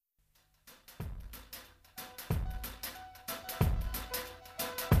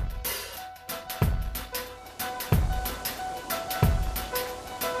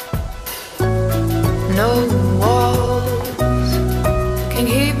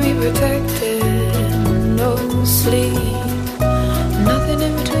be protected, no sleep, nothing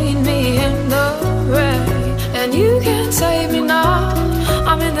in between me and the rain. And you can't save me now,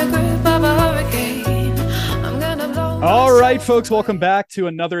 I'm in the grip of a hurricane. I'm gonna blow. All right, folks, welcome back to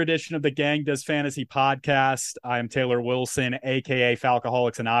another edition of the Gang Does Fantasy podcast. I am Taylor Wilson, aka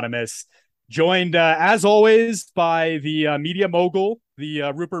Falcoholics Anonymous, joined as always by the media mogul,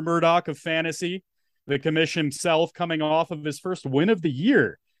 the Rupert Murdoch of fantasy, the commission himself, coming off of his first win of the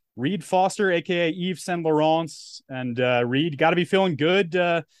year, Reed Foster, aka Yves Saint Laurent. And Reed, got to be feeling good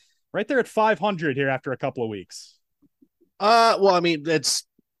right there at 500 here after a couple of weeks. Well, I mean, it's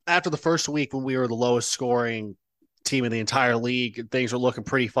after the first week when we were the lowest scoring team in the entire league, things were looking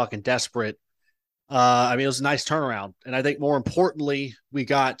pretty fucking desperate. I mean, it was a nice turnaround. And I think more importantly, we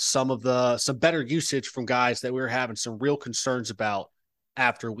got some better usage from guys that we were having some real concerns about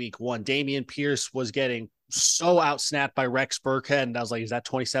after week one. Dameon Pierce was getting so outsnapped by Rex Burkhead, and I was like, is that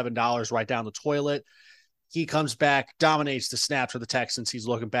 $27 right down the toilet? He comes back, dominates the snaps for the Texans. He's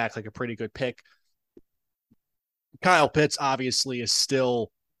looking back like a pretty good pick. Kyle Pitts obviously is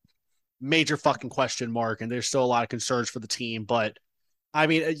still major fucking question mark, and there's still a lot of concerns for the team. But I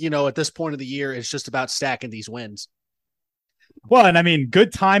mean, you know, at this point of the year, it's just about stacking these wins. Well, and I mean,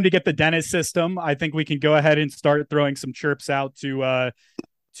 good time to get the Dennis system. I think we can go ahead and start throwing some chirps out to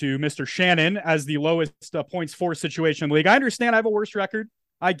Mr. Shannon as the lowest points for situation in the league. I understand I have a worse record.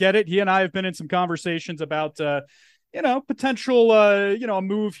 I get it. He and I have been in some conversations about, potential, a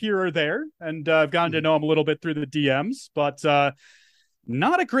move here or there. And I've gotten to know him a little bit through the DMs, but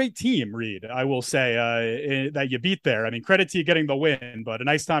not a great team, Reed, I will say, that you beat there. I mean, credit to you getting the win, but a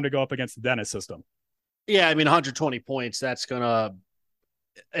nice time to go up against the Dennis system. Yeah, I mean, 120 points, that's going to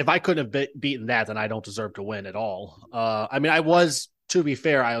 – if I couldn't have beaten that, then I don't deserve to win at all. I mean, to be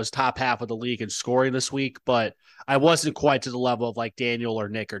fair, I was top half of the league in scoring this week, but I wasn't quite to the level of like Daniel or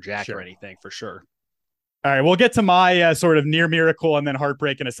Nick or Jack or anything, for sure. All right, we'll get to my sort of near miracle and then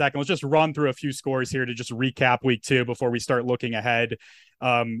heartbreak in a second. Let's just run through a few scores here to just recap week 2 before we start looking ahead.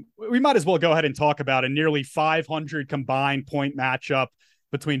 We might as well go ahead and talk about a nearly 500 combined point matchup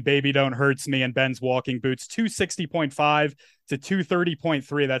between Baby Don't Hurts Me and Ben's Walking Boots, 260.5 to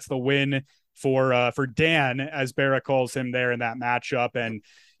 230.3. That's the win for Dan, as Barra calls him there in that matchup. And,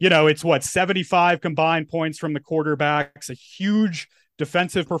 you know, it's 75 combined points from the quarterbacks, a huge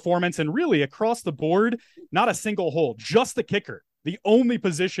defensive performance, and really across the board, not a single hole, just the kicker, the only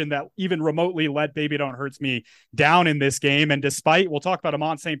position that even remotely let Baby Don't Hurts Me down in this game. And despite, we'll talk about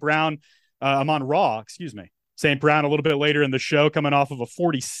Amon St. Brown a little bit later in the show, coming off of a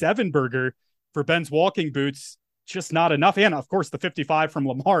 47 burger for Ben's Walking Boots, just not enough. And of course the 55 from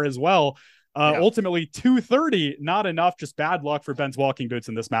Lamar as well. Ultimately 230, not enough, just bad luck for Ben's Walking Boots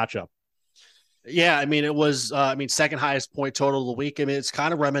in this matchup. Yeah, I mean, it was, second highest point total of the week. I mean, it's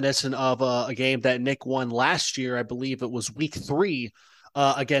kind of reminiscent of a game that Nick won last year. I believe it was week 3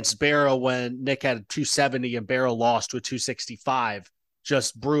 against Barrow when Nick had a 270 and Barrow lost to a 265.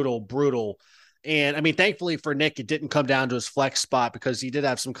 Just brutal. And I mean, thankfully for Nick, it didn't come down to his flex spot because he did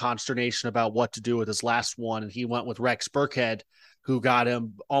have some consternation about what to do with his last one. And he went with Rex Burkhead, who got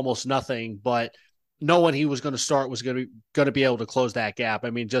him almost nothing, but knowing he was going to start was going to be able to close that gap.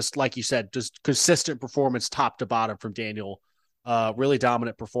 I mean, just like you said, just consistent performance top to bottom from Daniel. Really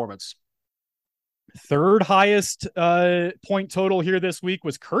dominant performance. Third highest point total here this week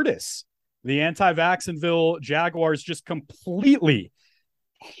was Curtis. The anti-Vaxxinville Jaguars just completely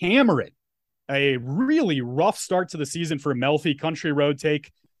hammering a really rough start to the season for Melfi. Country Road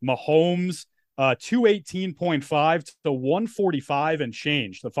take Mahomes 218.5 to 145 and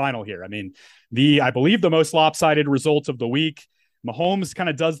change, the final here. I mean, I believe the most lopsided results of the week. Mahomes kind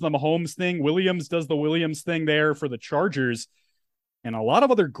of does the Mahomes thing. Williams does the Williams thing there for the Chargers. And a lot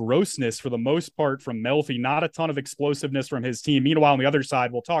of other grossness for the most part from Melfi. Not a ton of explosiveness from his team. Meanwhile, on the other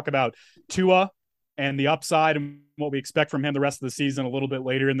side, we'll talk about Tua and the upside and what we expect from him the rest of the season a little bit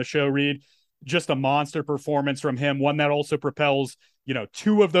later in the show, Reed. Just a monster performance from him. One that also propels,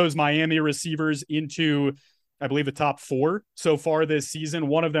 2 of those Miami receivers into, I believe, the top 4 so far this season.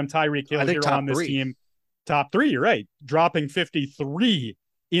 One of them, Tyreek Hill, here on this team. Top 3, you're right. Dropping 53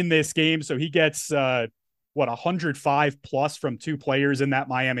 in this game. So he gets, 105 plus from 2 players in that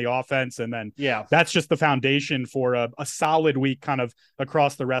Miami offense. And then that's just the foundation for a solid week kind of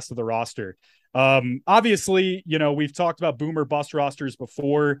across the rest of the roster. Obviously, we've talked about boomer bust rosters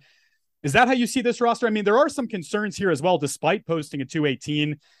before. Is that how you see this roster? I mean, there are some concerns here as well, despite posting a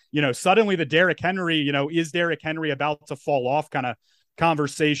 218. Suddenly the Derrick Henry, is Derrick Henry about to fall off kind of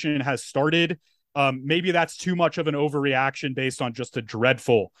conversation has started. Maybe that's too much of an overreaction based on just a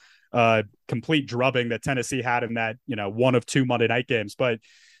dreadful complete drubbing that Tennessee had in that, one of 2 Monday night games. But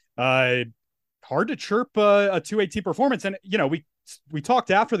Uh, hard to chirp a 2AT performance. And, we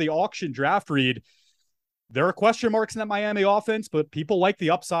talked after the auction draft read. There are question marks in that Miami offense, but people like the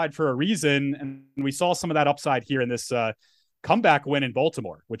upside for a reason. And we saw some of that upside here in this comeback win in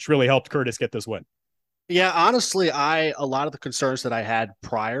Baltimore, which really helped Curtis get this win. Yeah, honestly, a lot of the concerns that I had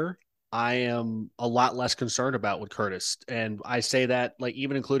prior, I am a lot less concerned about with Curtis. And I say that, like,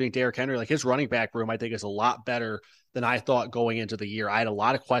 even including Derrick Henry, like his running back room, I think is a lot better than I thought going into the year. I had a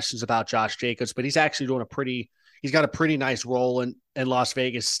lot of questions about Josh Jacobs, but he's actually doing he's got a pretty nice role in Las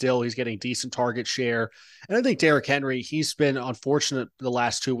Vegas still. He's getting decent target share. And I think Derrick Henry, he's been unfortunate the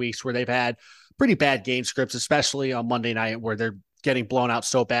last 2 weeks where they've had pretty bad game scripts, especially on Monday night where they're getting blown out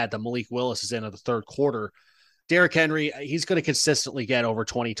so bad that Malik Willis is in the third quarter. Derrick Henry, he's going to consistently get over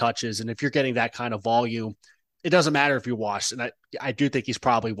 20 touches. And if you're getting that kind of volume, it doesn't matter if you're washed. And I do think he's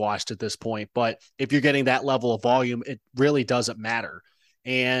probably washed at this point. But if you're getting that level of volume, it really doesn't matter.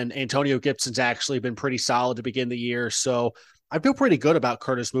 And Antonio Gibson's actually been pretty solid to begin the year. So I feel pretty good about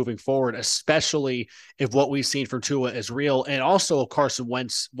Curtis moving forward, especially if what we've seen from Tua is real. And also Carson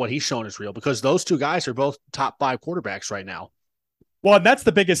Wentz, what he's shown is real, because those two guys are both top 5 quarterbacks right now. Well, that's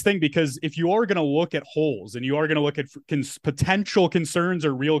the biggest thing, because if you are going to look at holes and you are going to look at potential concerns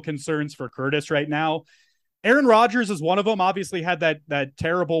or real concerns for Curtis right now, Aaron Rodgers is one of them. Obviously had that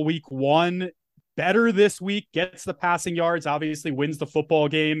terrible week 1, better this week, gets the passing yards, obviously wins the football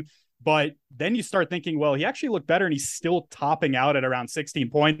game. But then you start thinking, well, he actually looked better and he's still topping out at around 16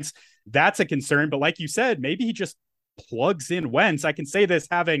 points. That's a concern. But like you said, maybe he just plugs in Wentz. I can say this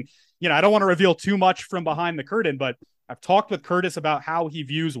having, I don't want to reveal too much from behind the curtain, but I've talked with Curtis about how he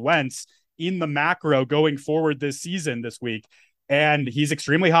views Wentz in the macro going forward this season, this week. And he's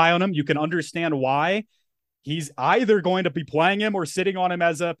extremely high on him. You can understand why. He's either going to be playing him or sitting on him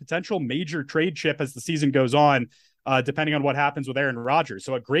as a potential major trade chip as the season goes on, depending on what happens with Aaron Rodgers.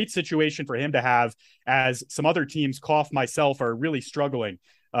 So a great situation for him to have, as some other teams, cough myself, are really struggling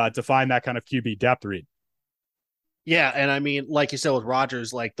to find that kind of QB depth read. Yeah, and I mean, like you said with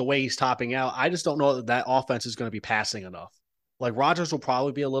Rodgers, like the way he's topping out, I just don't know that offense is going to be passing enough. Like Rodgers will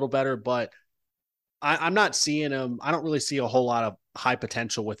probably be a little better, but I'm not seeing him. I don't really see a whole lot of high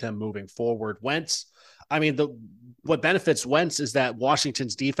potential with him moving forward. Wentz, I mean, what benefits Wentz is that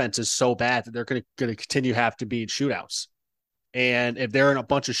Washington's defense is so bad that they're going to continue to have to be in shootouts. And if they're in a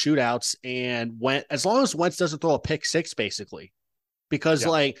bunch of shootouts, and as long as Wentz doesn't throw a pick 6, basically, because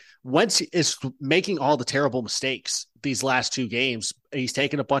like Wentz is making all the terrible mistakes these last 2 games. He's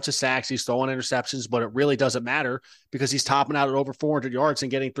taking a bunch of sacks, he's throwing interceptions, but it really doesn't matter because he's topping out at over 400 yards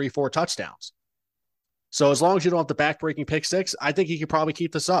and getting 3-4 touchdowns. So as long as you don't have the back-breaking pick 6, I think he could probably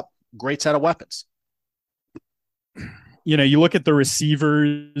keep this up. Great set of weapons. You look at the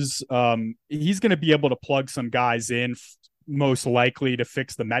receivers, he's going to be able to plug some guys in, most likely to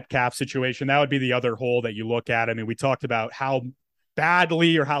fix the Metcalf situation. That would be the other hole that you look at. I mean, we talked about how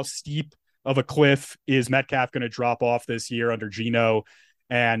badly or how steep of a cliff is Metcalf going to drop off this year under Geno.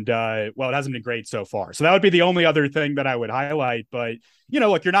 And, it hasn't been great so far. So that would be the only other thing that I would highlight. But,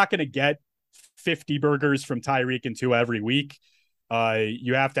 look, you're not going to get 50 burgers from Tyreek and Tua every week.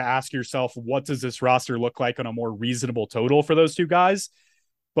 You have to ask yourself, what does this roster look like on a more reasonable total for those two guys?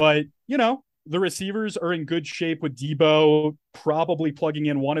 But, the receivers are in good shape with Debo probably plugging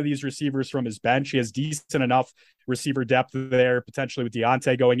in one of these receivers from his bench. He has decent enough receiver depth there, potentially with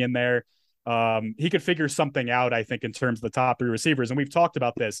Deontay going in there. He could figure something out, I think, in terms of the top 3 receivers. And we've talked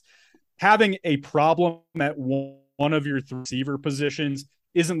about this. Having a problem at one of your 3 receiver positions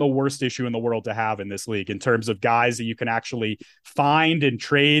isn't the worst issue in the world to have in this league in terms of guys that you can actually find in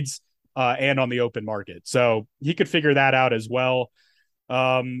trades and on the open market. So he could figure that out as well.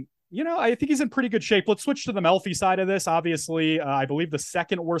 I think he's in pretty good shape. Let's switch to the Melfi side of this. Obviously, I believe the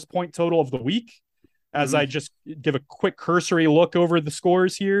second worst point total of the week, as I just give a quick cursory look over the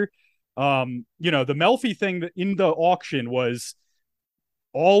scores here. The Melfi thing in the auction was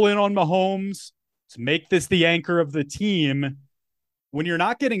all in on Mahomes to make this the anchor of the team. When you're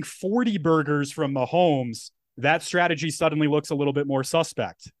not getting 40 burgers from Mahomes, that strategy suddenly looks a little bit more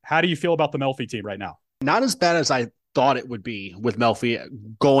suspect. How do you feel about the Melfi team right now? Not as bad as I thought it would be with Melfi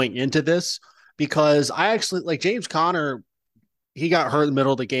going into this, because I actually like James Conner. He got hurt in the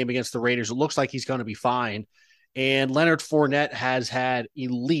middle of the game against the Raiders. It looks like he's going to be fine. And Leonard Fournette has had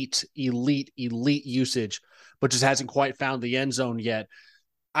elite usage, but just hasn't quite found the end zone yet.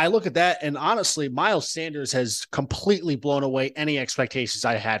 I look at that, and honestly, Miles Sanders has completely blown away any expectations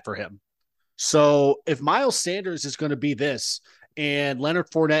I had for him. So if Miles Sanders is going to be this, and Leonard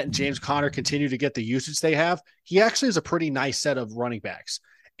Fournette and James Conner continue to get the usage they have, he actually has a pretty nice set of running backs.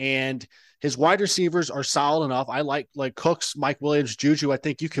 And his wide receivers are solid enough. I like Cooks, Mike Williams, Juju. I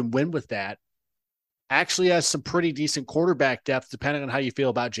think you can win with that. Actually has some pretty decent quarterback depth, depending on how you feel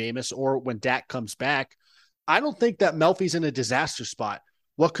about Jameis or when Dak comes back. I don't think that Melfi's in a disaster spot.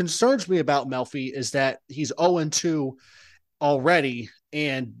 What concerns me about Melfi is that he's 0-2 already,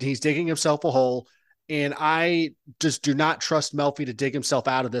 and he's digging himself a hole. And I just do not trust Melfi to dig himself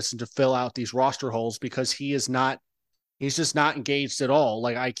out of this and to fill out these roster holes, because he's just not engaged at all.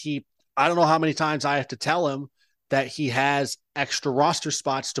 Like I don't know how many times I have to tell him that he has extra roster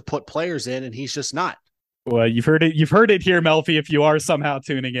spots to put players in, and he's just not. Well, you've heard it here, Melfi. If you are somehow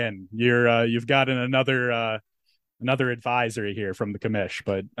tuning in, you've gotten another advisory here from the commish,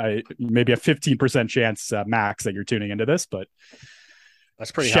 but maybe a 15% chance max that you're tuning into this, but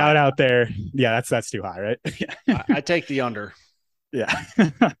that's pretty shout high. out there. Yeah, that's too high, right? I take the under. Yeah.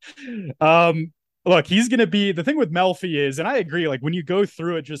 Look, he's going to be, the thing with Melfi is, and I agree, like when you go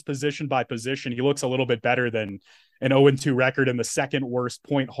through it just position by position, he looks a little bit better than an 0-2 record and the second worst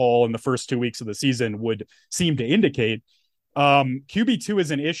point haul in the first 2 weeks of the season would seem to indicate. QB2 is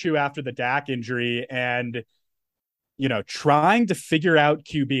an issue after the Dak injury, and trying to figure out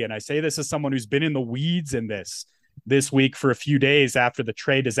QB. And I say this as someone who's been in the weeds in this week for a few days after the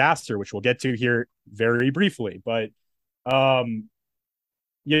Trey disaster, which we'll get to here very briefly. But,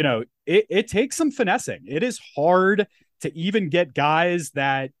 it takes some finessing. It is hard to even get guys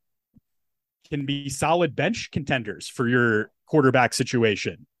that can be solid bench contenders for your quarterback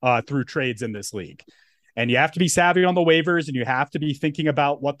situation through trades in this league. And you have to be savvy on the waivers, and you have to be thinking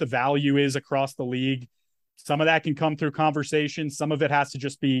about what the value is across the league. Some of that can come through conversation. Some of it has to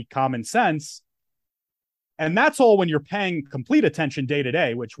just be common sense. And that's all when you're paying complete attention day to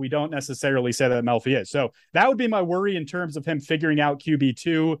day, which we don't necessarily say that Melfi is. So that would be my worry in terms of him figuring out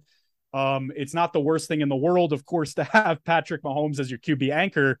QB2. It's not the worst thing in the world, of course, to have Patrick Mahomes as your QB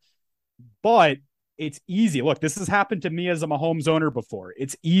anchor, but it's easy. Look, this has happened to me as a Mahomes owner before.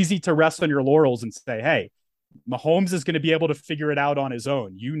 It's easy to rest on your laurels and say, hey, Mahomes is going to be able to figure it out on his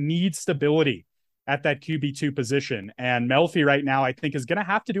own. You need stability at that QB2 position. And Melfi right now, I think, is going to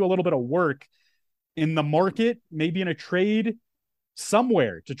have to do a little bit of work in the market, maybe in a trade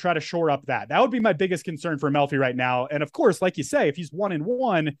somewhere to try to shore up that. That would be my biggest concern for Melfi right now. And of course, like you say, if he's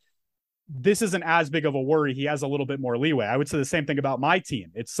 1-1, this isn't as big of a worry. He has a little bit more leeway. I would say the same thing about my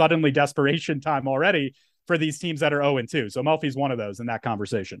team. It's suddenly desperation time already for these teams that are 0-2. So Melfi's one of those in that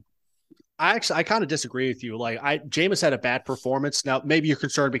conversation. I kind of disagree with you. Jameis had a bad performance. Now, maybe you're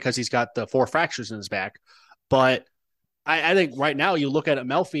concerned because he's got the 4 fractures in his back, but I think right now you look at it,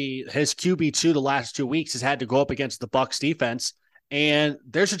 Melfi, his QB2 the last 2 weeks has had to go up against the Bucs defense. And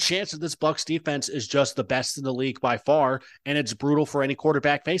there's a chance that this Bucs defense is just the best in the league by far. And it's brutal for any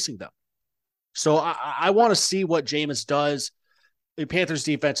quarterback facing them. So I want to see what Jameis does. The Panthers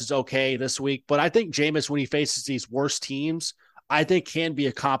defense is okay this week, but I think Jameis, when he faces these worst teams, I think can be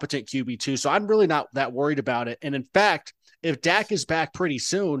a competent QB2. So I'm really not that worried about it. And in fact, if Dak is back pretty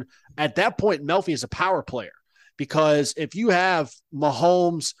soon, at that point, Melfi is a power player. Because if you have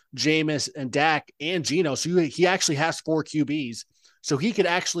Mahomes, Jameis, and Dak and Geno, so he actually has 4 QBs. So he could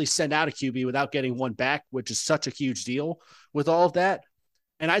actually send out a QB without getting one back, which is such a huge deal with all of that.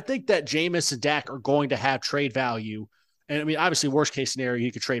 And I think that Jameis and Dak are going to have trade value. And I mean, obviously, worst case scenario,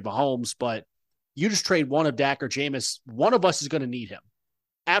 you could trade Mahomes, but you just trade one of Dak or Jameis. One of us is going to need him.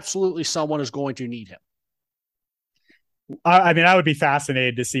 Absolutely, someone is going to need him. I mean, I would be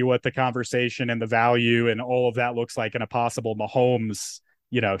fascinated to see what the conversation and the value and all of that looks like in a possible Mahomes,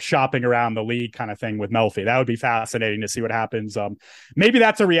 shopping around the league kind of thing with Melfi. That would be fascinating to see what happens. Maybe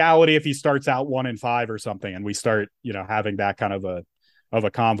that's a reality if he starts out 1-5 or something, and we start, having that kind of a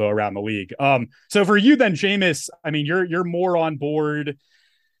convo around the league. So for you then, Jameis, I mean, you're more on board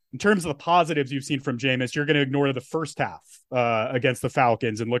in terms of the positives you've seen from Jameis. You're going to ignore the first half against the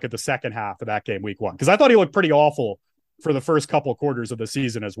Falcons and look at the second half of that game, week 1, because I thought he looked pretty awful for the first couple of quarters of the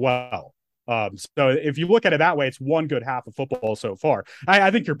season as well. So if you look at it that way, it's one good half of football so far. I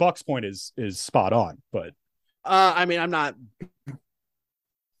think your Bucs point is spot on, but I mean, I'm not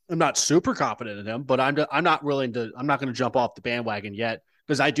super confident in him, but I'm not going to jump off the bandwagon yet,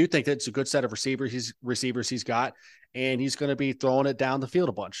 because I do think that it's a good set of receivers he's got, and he's going to be throwing it down the field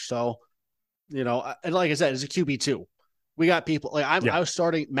a bunch. So, and like I said, it's a QB2. We got people I was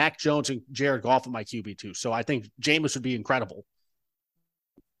starting Mac Jones and Jared Goff at my QB2. So I think Jameis would be incredible.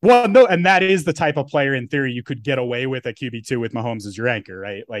 Well, no, and that is the type of player in theory you could get away with at QB2 with Mahomes as your anchor,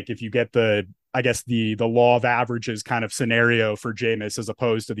 right? Like if you get the law of averages kind of scenario for Jameis, as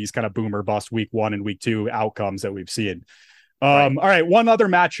opposed to these kind of boomer bust week 1 and week 2 outcomes that we've seen. Right. All right. One other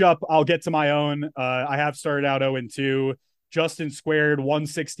matchup. I'll get to my own. I have started out 0-2. Justin squared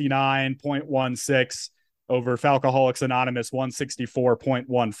 169.16 over Falcoholics Anonymous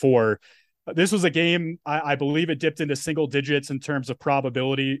 164.14. This was a game, I believe it dipped into single digits in terms of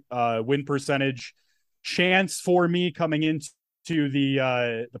probability, win percentage. Chance for me coming into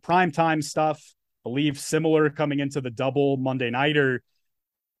the primetime stuff, I believe similar coming into the double Monday nighter.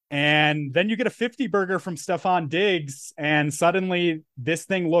 And then you get a 50 burger from Stefon Diggs, and suddenly this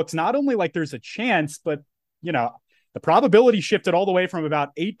thing looks not only like there's a chance, but, you know, the probability shifted all the way from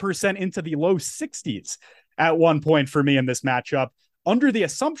about 8% into the low 60s at one point for me in this matchup, under the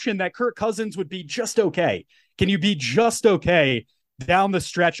assumption that Kirk Cousins would be just okay. Can you be just okay down the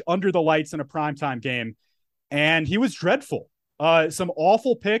stretch under the lights in a primetime game? And he was dreadful. Some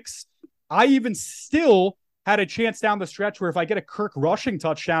awful picks. I even still had a chance down the stretch where if I get a Kirk rushing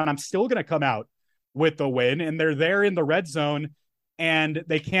touchdown, I'm still going to come out with the win. And they're there in the red zone and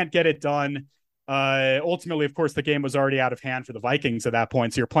they can't get it done. Ultimately, of course, the game was already out of hand for the Vikings at that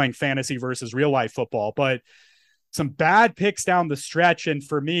point. So you're playing fantasy versus real life football, but some bad picks down the stretch. And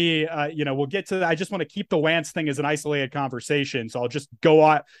for me, we'll get to that. I just want to keep the Lance thing as an isolated conversation. So I'll just go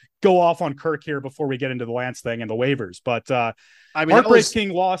off on Kirk here before we get into the Lance thing and the waivers. But heartbreaking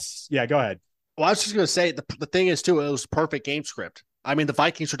loss. Yeah, go ahead. Well, I was just going to say the thing is too, it was perfect game script. I mean, the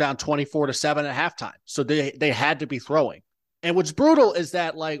Vikings were down 24-7 at halftime. So they had to be throwing. And what's brutal is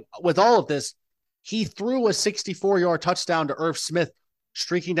that, like, with all of this, he threw a 64-yard touchdown to Irv Smith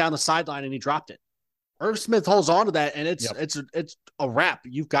streaking down the sideline and he dropped it. Irv Smith holds on to that, and it's a wrap.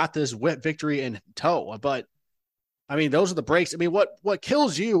 You've got this victory in tow. But I mean, those are the breaks. I mean, what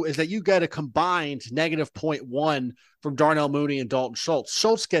kills you is that you get a combined -0.1 from Darnell Mooney and Dalton Schultz.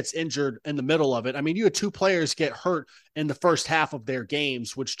 Schultz gets injured in the middle of it. I mean, you had two players get hurt in the first half of their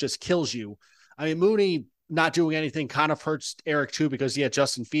games, which just kills you. I mean, Mooney not doing anything kind of hurts Eric too because he had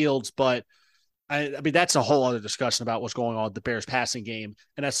Justin Fields, but I mean, that's a whole other discussion about what's going on with the Bears passing game.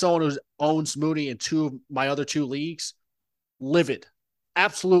 And as someone who owns Mooney in two of my other two leagues, livid,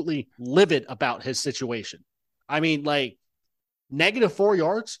 absolutely livid about his situation. I mean, like, -4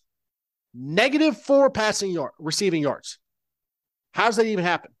 yards, -4 receiving yards. How does that even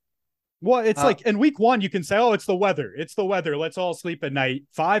happen? Well, it's like in week one, you can say, oh, it's the weather. It's the weather. Let's all sleep at night.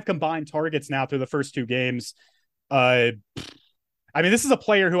 5 combined targets now through the first 2 games. I mean, this is a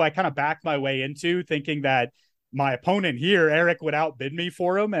player who I kind of backed my way into thinking that my opponent here, Eric, would outbid me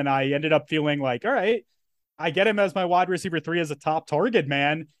for him. And I ended up feeling like, all right, I get him as my wide receiver 3 as a top target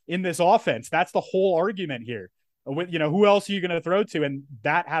man in this offense. That's the whole argument here. Who else are you going to throw to? And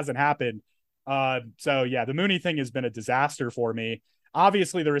that hasn't happened. So yeah, the Mooney thing has been a disaster for me.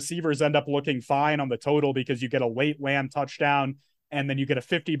 Obviously the receivers end up looking fine on the total because you get a late Lamb touchdown and then you get a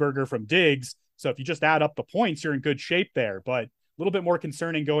 50 burger from Diggs. So if you just add up the points, you're in good shape there. But a little bit more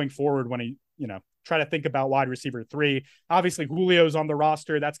concerning going forward when he, try to think about wide receiver 3. Obviously, Julio's on the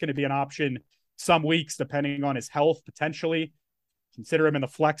roster. That's going to be an option some weeks, depending on his health, potentially. Consider him in the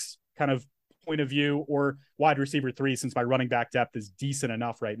flex kind of point of view, or wide receiver 3, since my running back depth is decent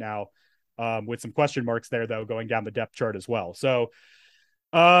enough right now, with some question marks there, though, going down the depth chart as well. So,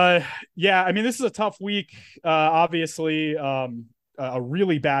 yeah, I mean, this is a tough week. Obviously, a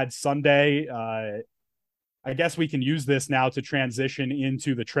really bad Sunday. I guess we can use this now to transition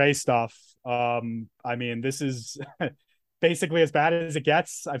into the Trey stuff. I mean, this is basically as bad as it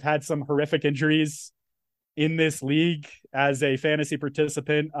gets. I've had some horrific injuries in this league as a fantasy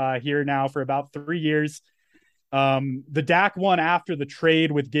participant here now for about 3 years. The Dak one after the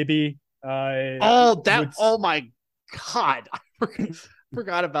trade with Gibby. Oh my God. I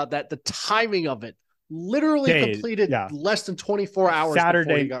forgot about that. The timing of it literally completed less than 24 hours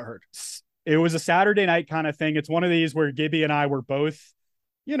before he got hurt. It was a Saturday night kind of thing. It's one of these where Gibby and I were both,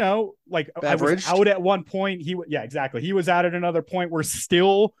 like beveraged. I was out at one point. Exactly. He was out at another point. We're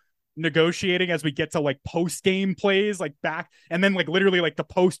still negotiating as we get to like post game plays, like back, and then like literally like the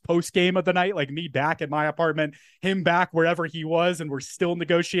post game of the night, like me back at my apartment, him back wherever he was, and we're still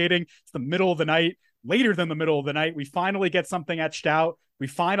negotiating. It's the middle of the night, later than the middle of the night. We finally get something etched out. We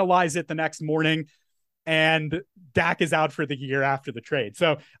finalize it the next morning, and Dak is out for the year after the trade.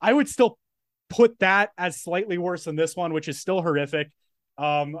 So I would still put that as slightly worse than this one, which is still horrific.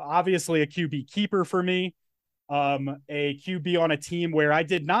 Obviously a QB keeper for me, a QB on a team where I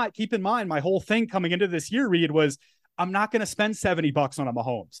did not keep in mind, my whole thing coming into this year, Reed, was I'm not going to spend $70 on a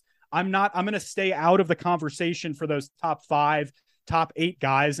Mahomes. I'm going to stay out of the conversation for those top 5, top 8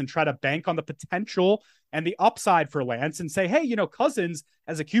 guys and try to bank on the potential and the upside for Lance and say, hey, Cousins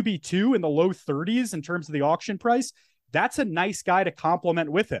as a QB2 in the low 30s in terms of the auction price, that's a nice guy to complement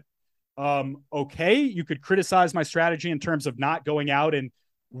with him. Okay, you could criticize my strategy in terms of not going out and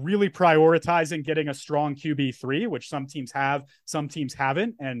really prioritizing getting a strong QB3, which some teams have, some teams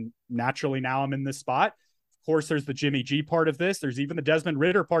haven't. And naturally now I'm in this spot. Of course, there's the Jimmy G part of this. There's even the Desmond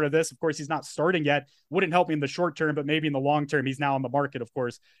Ridder part of this. Of course, he's not starting yet. Wouldn't help me in the short term, but maybe in the long term, he's now on the market, of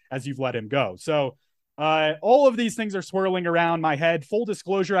course, as you've let him go. So all of these things are swirling around my head. Full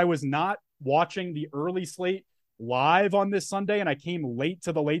disclosure, I was not watching the early slate live on this Sunday, and I came late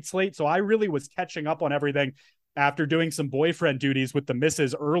to the late slate. So I really was catching up on everything after doing some boyfriend duties with the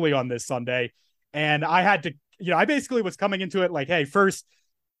missus early on this Sunday. And I had to, I basically was coming into it like, hey, first,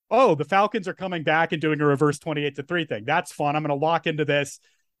 the Falcons are coming back and doing a reverse 28-3 thing. That's fun. I'm going to lock into this.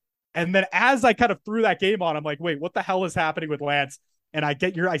 And then as I kind of threw that game on, I'm like, wait, what the hell is happening with Lance? And I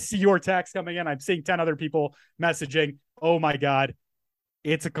see your text coming in. I'm seeing 10 other people messaging. Oh my God,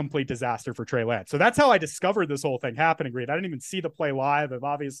 it's a complete disaster for Trey Lance. So that's how I discovered this whole thing happening, Reed. I didn't even see the play live. I've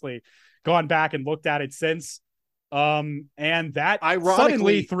obviously gone back and looked at it since. And that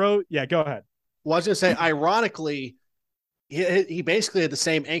suddenly go ahead. Well, I was going to say, ironically, he basically had the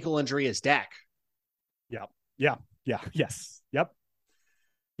same ankle injury as Dak.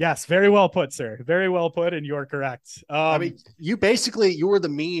 Yes. Very well put, sir. Very well put. And you're correct. I mean, you were the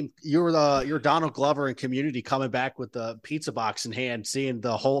meme. You're Donald Glover in Community coming back with the pizza box in hand, seeing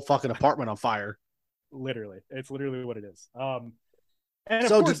the whole fucking apartment on fire. Literally. It's literally what it is. And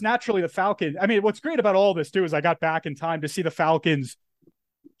of course, naturally the Falcons, I mean, what's great about all this too, is I got back in time to see the Falcons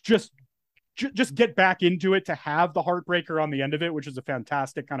just get back into it, to have the heartbreaker on the end of it, which is a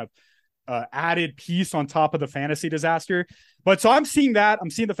fantastic kind of added piece on top of the fantasy disaster. But so I'm seeing that. I'm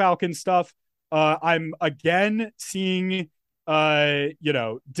seeing the Falcons stuff. I'm again seeing,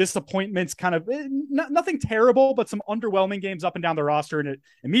 disappointments, kind of nothing terrible, but some underwhelming games up and down the roster. And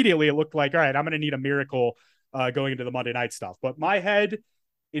immediately it looked like, all right, I'm going to need a miracle going into the Monday night stuff. But my head,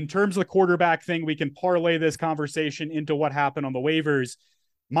 in terms of the quarterback thing, we can parlay this conversation into what happened on the waivers.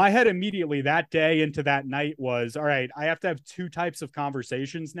 My head immediately that day into that night was, all right, I have to have two types of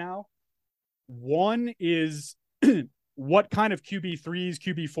conversations now. One is what kind of QB3s,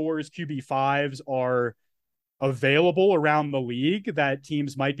 QB4s, QB5s are available around the league that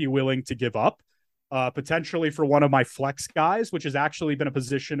teams might be willing to give up, potentially for one of my flex guys, which has actually been a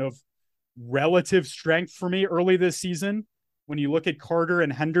position of relative strength for me early this season. When you look at Carter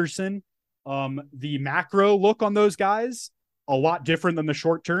and Henderson, the macro look on those guys, a lot different than the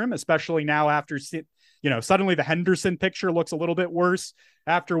short term, especially now after, suddenly the Henderson picture looks a little bit worse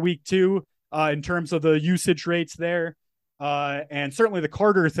after week 2 in terms of the usage rates there. And certainly the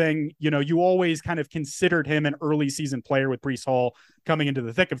Carter thing, you always kind of considered him an early season player with Breece Hall coming into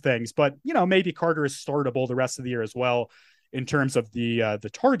the thick of things, but maybe Carter is startable the rest of the year as well in terms of the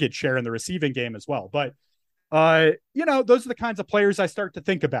target share in the receiving game as well. But those are the kinds of players I start to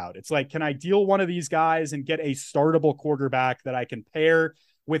think about. It's like, can I deal one of these guys and get a startable quarterback that I can pair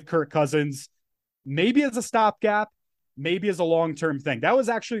with Kirk Cousins, maybe as a stopgap, maybe as a long-term thing? That was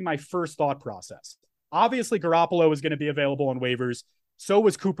actually my first thought process. Obviously, Garoppolo was going to be available on waivers. So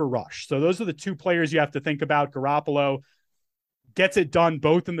was Cooper Rush. So those are the two players you have to think about. Garoppolo gets it done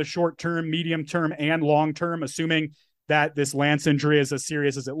both in the short term, medium term, and long term, assuming that this Lance injury is as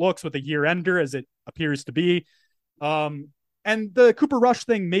serious as it looks, with a year ender as it appears to be. And the Cooper Rush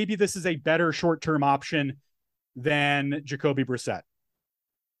thing, maybe this is a better short-term option than Jacoby Brissett.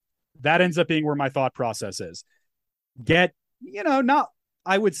 That ends up being where my thought process is. Get, not,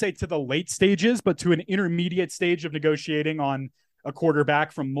 I would say, to the late stages, but to an intermediate stage of negotiating on a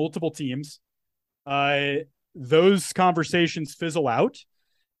quarterback from multiple teams. Those conversations fizzle out.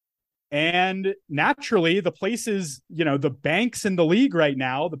 And naturally, the places, the banks in the league right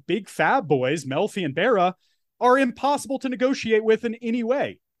now, the big fab boys, Melfi and Berra, are impossible to negotiate with in any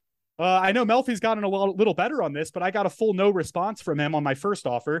way. I know Melfi's gotten a little better on this, but I got a full no response from him on my first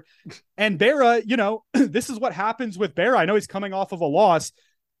offer. And Berra, this is what happens with Berra. I know he's coming off of a loss.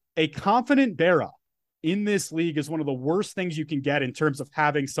 A confident Berra in this league is one of the worst things you can get in terms of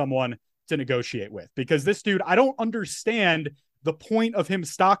having someone to negotiate with. Because this dude, I don't understand the point of him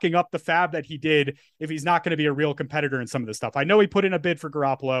stocking up the fab that he did if he's not going to be a real competitor in some of this stuff. I know he put in a bid for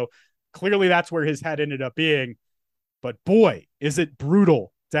Garoppolo. Clearly that's where his head ended up being, but boy, is it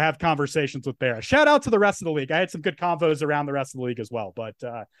brutal to have conversations with Berra. Shout out to the rest of the league. I had some good convos around the rest of the league as well, but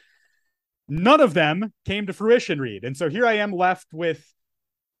none of them came to fruition, Reed. And so here I am left with,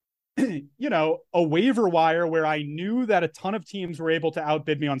 a waiver wire where I knew that a ton of teams were able to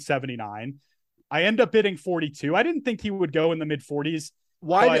outbid me on 79. I end up bidding 42. I didn't think he would go in the mid 40s.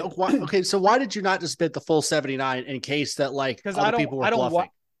 Why? Okay, so why did you not just bid the full 79 in case that other people were bluffing?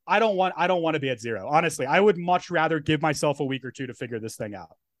 I don't want to be at 0. Honestly, I would much rather give myself a week or two to figure this thing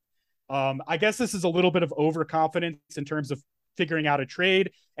out. I guess this is a little bit of overconfidence in terms of, I don't want to be at 0. Honestly, I would much rather give myself a week or two to figure this thing out. I guess this is a little bit of overconfidence in terms of, I don't want to be at 0. Honestly, I would much rather give myself a week or two to figure this thing out. figuring out a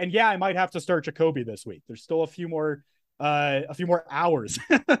trade. And yeah, I might have to start Jacoby this week. There's still a few more hours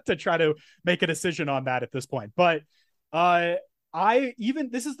to try to make a decision on that at this point. But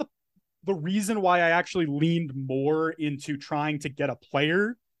this is the reason why I actually leaned more into trying to get a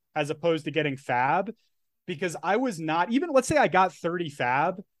player as opposed to getting fab, because I was not, even let's say I got 30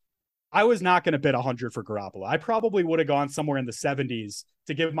 fab, I was not going to bid 100 for Garoppolo. I probably would have gone somewhere in the 70s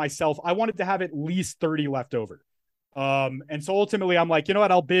to give myself, I wanted to have at least 30 left over. And so ultimately I'm like, you know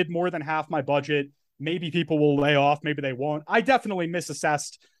what, I'll bid more than half my budget. Maybe people will lay off, maybe they won't. I definitely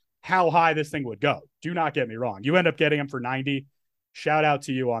misassessed how high this thing would go. Do not get me wrong. You end up getting him for 90. Shout out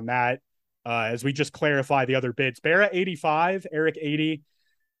to you on that. As we just clarify the other bids. Bear at 85, Eric 80.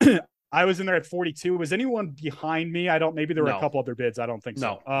 I was in there at 42. Was anyone behind me? Maybe there were a couple other bids. I don't think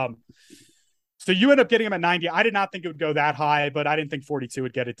so. So you end up getting him at 90. I did not think it would go that high, but I didn't think 42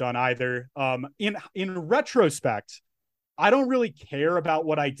 would get it done either. In retrospect, I don't really care about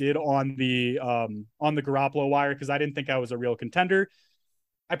what I did on the Garoppolo wire, because I didn't think I was a real contender.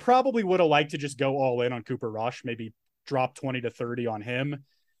 I probably would have liked to just go all in on Cooper Rush, maybe drop 20 to 30 on him.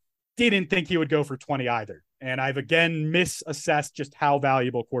 Didn't think he would go for 20 either. And I've again misassessed just how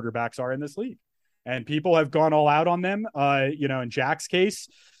valuable quarterbacks are in this league. And people have gone all out on them. In Jack's case,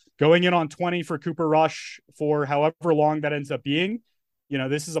 going in on 20 for Cooper Rush for however long that ends up being,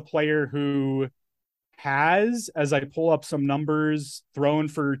 this is a player who has, as I pull up some numbers, thrown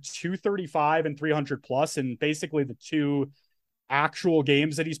for 235 and 300 plus in basically the two actual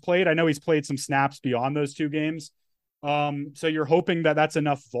games that he's played. I know he's played some snaps beyond those two games. So you're hoping that that's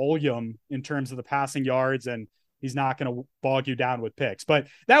enough volume in terms of the passing yards, and he's not going to bog you down with picks. But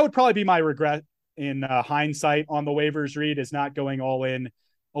that would probably be my regret in hindsight on the waivers, Reed, is not going all in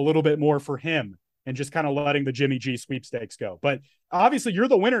a little bit more for him and just kind of letting the Jimmy G sweepstakes go. But obviously you're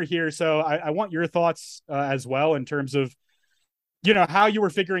the winner here. So I want your thoughts as well in terms of, how you were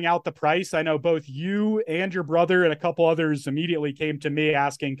figuring out the price. I know both you and your brother and a couple others immediately came to me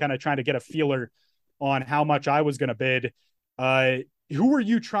asking, kind of trying to get a feeler on how much I was going to bid. Who were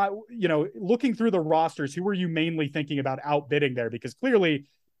you looking through the rosters, who were you mainly thinking about outbidding there? Because clearly,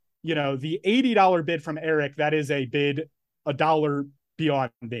 the $80 bid from Eric, that is a bid $1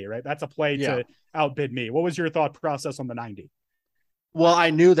 beyond me, right? That's a play to outbid me. What was your thought process on the 90? Well, I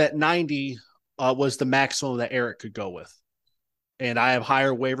knew that 90 was the maximum that Eric could go with. And I have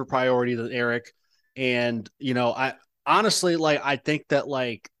higher waiver priority than Eric. And, I honestly, I think that,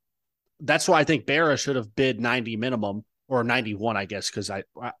 that's why I think Barra should have bid 90 minimum, or 91, I guess, because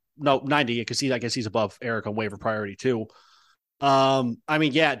 90, because he's above Eric on waiver priority too. In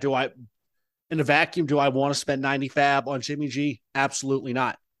a vacuum, do I want to spend 90 fab on Jimmy G? Absolutely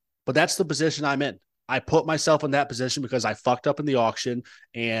not. But that's the position I'm in. I put myself in that position because I fucked up in the auction,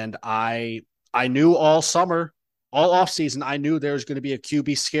 and I knew all summer, all offseason, I knew there was going to be a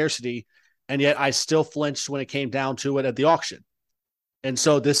QB scarcity, and yet I still flinched when it came down to it at the auction. And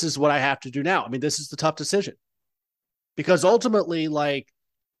so this is what I have to do now. This is the tough decision, because ultimately,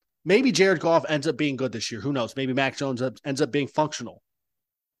 maybe Jared Goff ends up being good this year. Who knows? Maybe Mac Jones ends up being functional.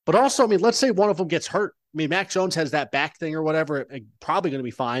 But also, let's say one of them gets hurt. Mac Jones has that back thing or whatever. It's probably going to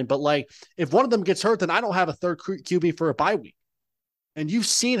be fine. But if one of them gets hurt, then I don't have a third QB for a bye week. And you've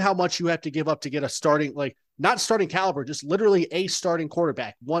seen how much you have to give up to get a starting, not starting caliber, just literally a starting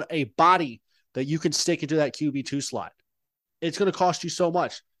quarterback, a body that you can stick into that QB2 slot. It's going to cost you so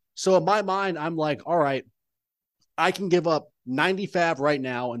much. So in my mind, I'm like, all right, I can give up 90 fab right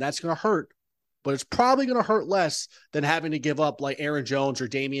now, and that's going to hurt, but it's probably going to hurt less than having to give up Aaron Jones or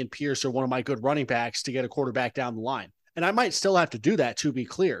Dameon Pierce or one of my good running backs to get a quarterback down the line. And I might still have to do that, to be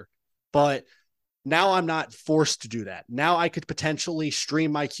clear, but now I'm not forced to do that. Now I could potentially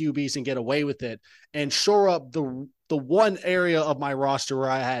stream my QBs and get away with it and shore up the one area of my roster where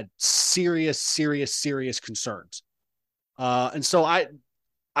I had serious concerns. And so I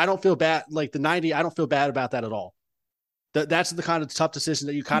don't feel bad. The 90, I don't feel bad about that at all. That's the kind of tough decision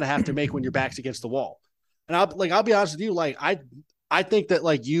that you kind of have to make when your back's against the wall. And I'll be honest with you. I think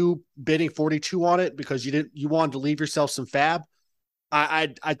that you bidding 42 on it because you wanted to leave yourself some fab.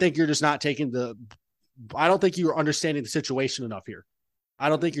 I think you're just not taking I don't think you're understanding the situation enough here. I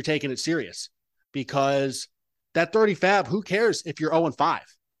don't think you're taking it serious, because that 30 fab, who cares if you're 0-5?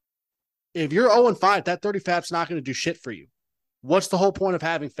 If you're 0-5, that 30 fab's not going to do shit for you. What's the whole point of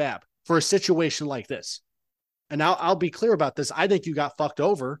having fab for a situation like this? And I'll be clear about this. I think you got fucked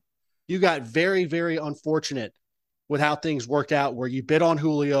over. You got very, very unfortunate with how things worked out, where you bid on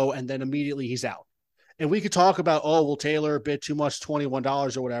Julio and then immediately he's out. And we could talk about, Taylor bid too much,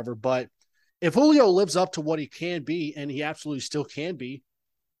 $21 or whatever. But if Julio lives up to what he can be, and he absolutely still can be,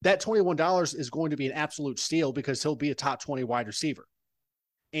 that $21 is going to be an absolute steal because he'll be a top 20 wide receiver.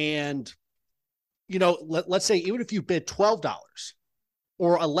 And, let's say even if you bid $12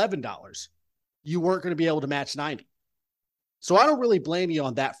 or $11, you weren't going to be able to match 90. So I don't really blame you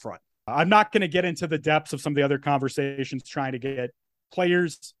on that front. I'm not going to get into the depths of some of the other conversations trying to get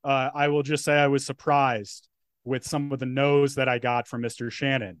players. I will just say I was surprised with some of the no's that I got from Mr.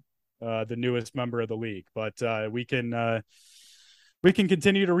 Shannon, the newest member of the league. But we can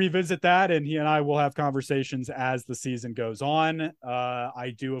continue to revisit that, and he and I will have conversations as the season goes on.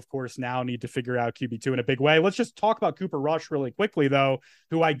 I do, of course, now need to figure out QB2 in a big way. Let's just talk about Cooper Rush really quickly, though,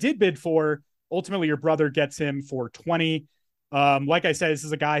 who I did bid for. Ultimately, your brother gets him for 20. Like I said, this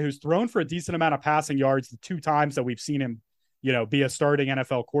is a guy who's thrown for a decent amount of passing yards the 2 times that we've seen him, be a starting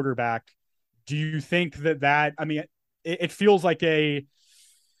NFL quarterback. Do you think that I mean, it feels like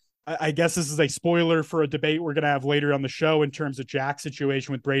I guess this is a spoiler for a debate we're going to have later on the show in terms of Jack's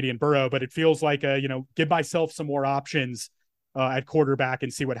situation with Brady and Burrow, but it feels like give myself some more options at quarterback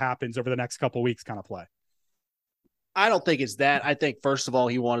and see what happens over the next couple of weeks kind of play. I don't think it's that. I think, first of all,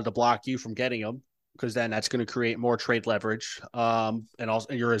 he wanted to block you from getting him because then that's going to create more trade leverage. And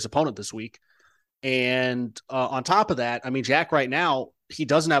also you're his opponent this week. And on top of that, I mean, Jack right now, he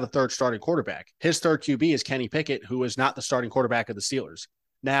doesn't have a third starting quarterback. His third QB is Kenny Pickett, who is not the starting quarterback of the Steelers.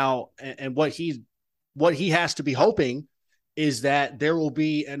 Now, and what he has to be hoping is that there will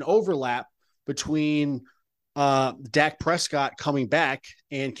be an overlap between Dak Prescott coming back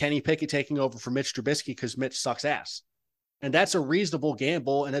and Kenny Pickett taking over for Mitch Trubisky because Mitch sucks ass. And that's a reasonable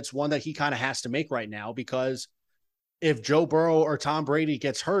gamble, and it's one that he kind of has to make right now because if Joe Burrow or Tom Brady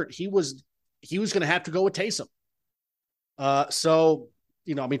gets hurt, he was going to have to go with Taysom. So,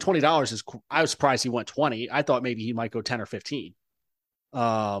 I mean, $20 is – I was surprised he went 20. I thought maybe he might go 10 or 15.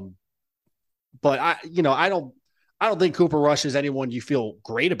 But I don't think Cooper Rush is anyone you feel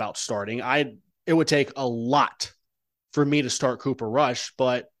great about starting. It would take a lot for me to start Cooper Rush,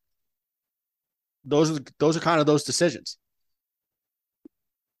 but those are kind of those decisions.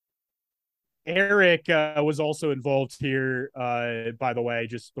 Eric was also involved here, by the way,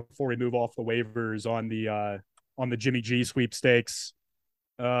 just before we move off the waivers on the Jimmy G sweepstakes,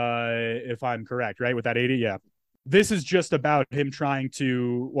 if I'm correct, right? With that 80, yeah. This is just about him trying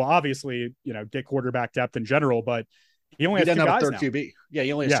to, well, obviously, get quarterback depth in general, but he only has 2 guys now. QB. Yeah,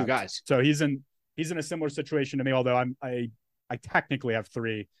 he only has 2 guys. So he's in a similar situation to me, although I technically have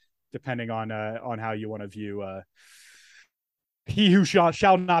 3, depending on how you want to view he who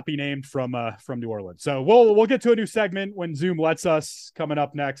shall not be named from New Orleans. So we'll get to a new segment when Zoom lets us. Coming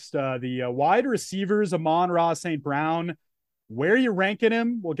up next, the wide receivers, Amon-Ra St. Brown. Where are you ranking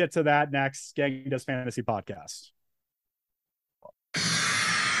him? We'll get to that next. Gang Does Fantasy Podcast.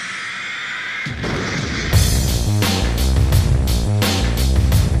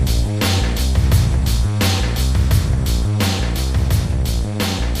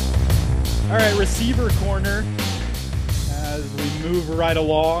 All right, receiver corner as we move right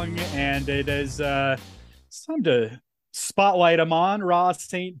along, and it is it's time to spotlight Amon-Ra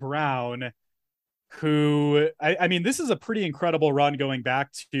St. Brown, who, I mean, this is a pretty incredible run going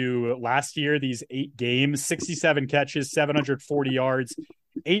back to last year, these 8 games, 67 catches, 740 yards,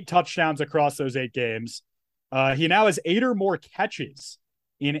 8 touchdowns across those 8 games. He now has 8 or more catches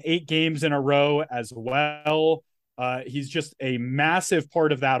in 8 games in a row as well. He's just a massive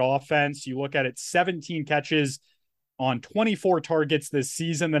part of that offense. You look at it, 17 catches on 24 targets this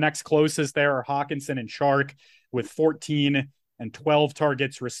season. The next closest there are Hawkinson and Chark with 14 and 12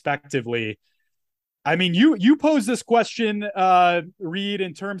 targets respectively. I mean, you pose this question, Reed,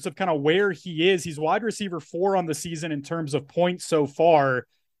 in terms of kind of where he is. He's wide receiver 4 on the season in terms of points so far.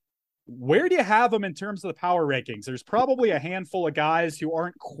 Where do you have him in terms of the power rankings? There's probably a handful of guys who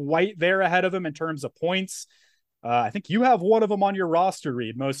aren't quite there ahead of him in terms of points. I think you have one of them on your roster,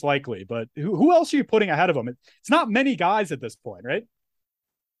 Reed, most likely. But who else are you putting ahead of him? It's not many guys at this point, right?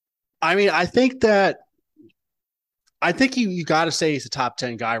 I mean, I think you got to say he's a top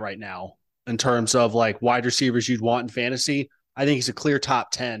 10 guy right now. In terms of like wide receivers you'd want in fantasy, I think he's a clear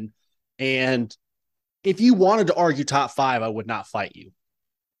top 10. And if you wanted to argue top 5, I would not fight you.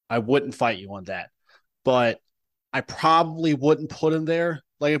 I wouldn't fight you on that. But I probably wouldn't put him there.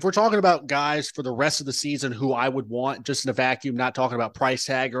 Like if we're talking about guys for the rest of the season who I would want just in a vacuum, not talking about price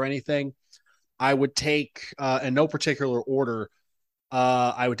tag or anything, I would take, in no particular order,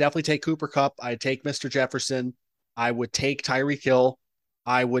 I would definitely take Cooper Kupp. I'd take Mr. Jefferson. I would take Tyreek Hill.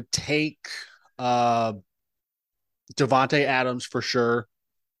 I would take Devontae Adams for sure.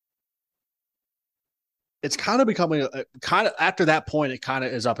 It's kind of becoming after that point, it kind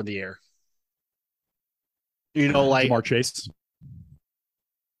of is up in the air. Like Ja'Marr Chase.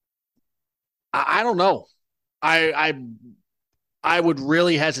 I don't know. I I would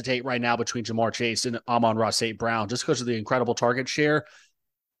really hesitate right now between Jamar Chase and Amon-Ra St. Brown just because of the incredible target share.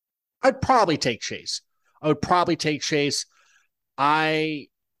 I'd probably take Chase. I would probably take Chase. I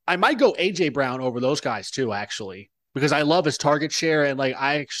might go AJ Brown over those guys too, actually, because I love his target share and like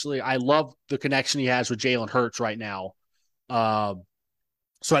I love the connection he has with Jalen Hurts right now. Um,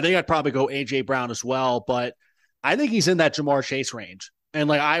 so I think I'd probably go AJ Brown as well, but I think he's in that Jamar Chase range, and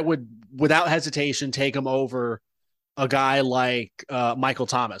like I would without hesitation take him over a guy like Michael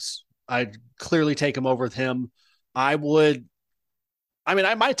Thomas. I'd clearly take him over him. I would. I mean,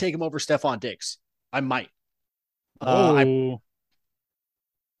 I might take him over Stephon Diggs. I might. I Oh,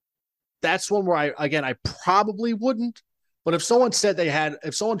 That's one where I probably wouldn't. But if someone said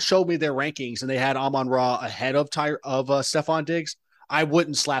if someone showed me their rankings and they had Amon Ra ahead of Stephon Diggs, I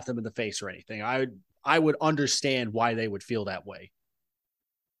wouldn't slap them in the face or anything. I would understand why they would feel that way.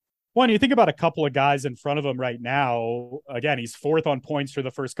 when you think about a couple of guys in front of him right now, again, he's fourth on points for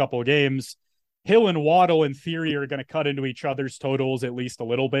the first couple of games. Hill and Waddle, in theory, are going to cut into each other's totals at least a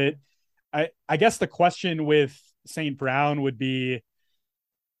little bit. I guess the question with St. Brown would be,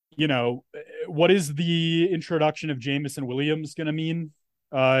 what is the introduction of Jameson Williams going to mean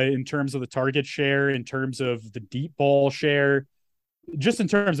in terms of the target share, in terms of the deep ball share, just in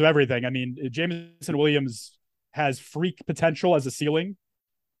terms of everything? I mean, Jameson Williams has freak potential as a ceiling.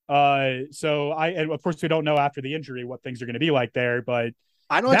 And of course we don't know after the injury what things are going to be like there, but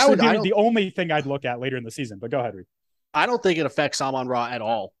that would be the only thing I'd look at later in the season. But go ahead, Reed. I don't think it affects Amon Ra at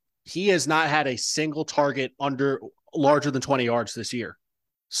all. He has not had a single target under larger than 20 yards this year.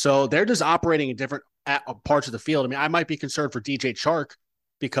 So they're just operating in different parts of the field. I mean, I might be concerned for DJ Chark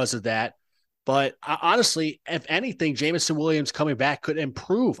because of that. But honestly, if anything, Jameson Williams coming back could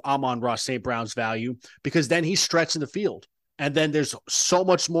improve Amon-Ra St. Brown's value because then he's stretching the field. And then there's so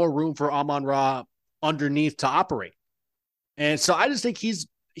much more room for Amon-Ra underneath to operate. And so I just think he's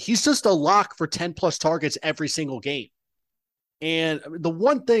just a lock for 10 plus targets every single game. And the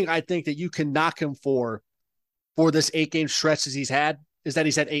one thing I think that you can knock him for this 8-game stretch as he's had is that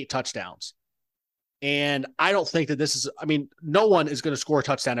he's had 8 touchdowns. And I don't think that no one is going to score a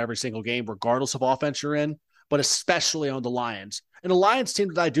touchdown every single game, regardless of offense you're in, but especially on the Lions. And the Lions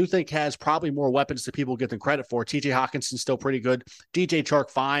team that I do think has probably more weapons that people give them credit for. TJ Hawkinson's still pretty good. DJ Chark,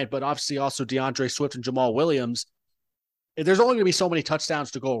 fine, but obviously also DeAndre Swift and Jamal Williams. There's only going to be so many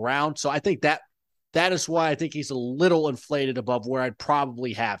touchdowns to go around. So I think that is why I think he's a little inflated above where I'd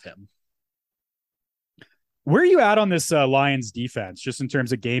probably have him. Where are you at on this Lions defense, just in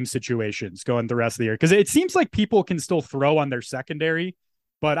terms of game situations going the rest of the year? Because it seems like people can still throw on their secondary,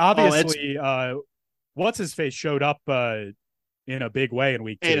 but obviously, what's his face showed up in a big way in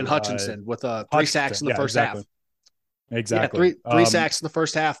week 2. Aiden Hutchinson with 3 sacks in the first half. Exactly. Yeah, three sacks in the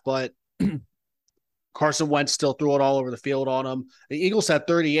first half, but Carson Wentz still threw it all over the field on them. The Eagles had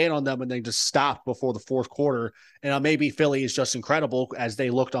 38 on them, and they just stopped before the fourth quarter. And maybe Philly is just incredible as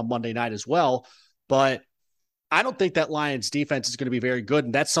they looked on Monday night as well. But I don't think that Lions defense is going to be very good.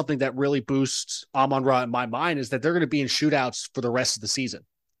 And that's something that really boosts Amon-Ra in my mind, is that they're going to be in shootouts for the rest of the season.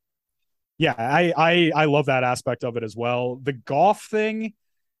 Yeah, I love that aspect of it as well. The Goff thing,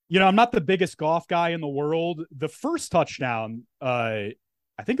 I'm not the biggest Goff guy in the world. The first touchdown,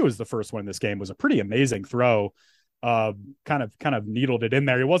 I think it was the first one in this game, was a pretty amazing throw. Kind of needled it in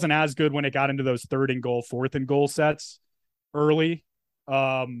there. It wasn't as good when it got into those 3rd and goal, 4th and goal sets early,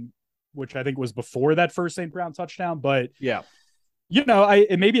 which I think was before that first St. Brown touchdown. But yeah,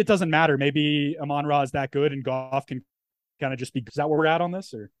 maybe it doesnn't matter. Maybe Amon-Ra is that good and Goff can kind of just be. Is that where we're at on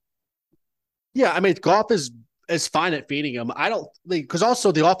this? Or yeah, I mean, Goff is fine at feeding him. I don't think, because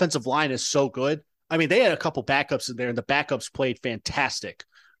also the offensive line is so good. I mean, they had a couple backups in there, and the backups played fantastic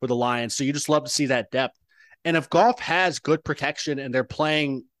for the Lions. So you just love to see that depth. And if Goff has good protection and they're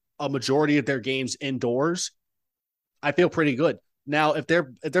playing a majority of their games indoors, I feel pretty good. Now, if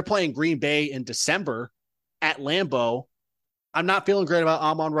they're playing Green Bay in December at Lambeau, I'm not feeling great about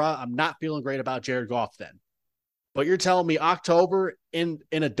Amon-Ra. I'm not feeling great about Jared Goff then. But you're telling me October in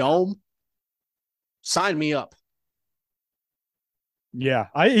a dome, sign me up. Yeah,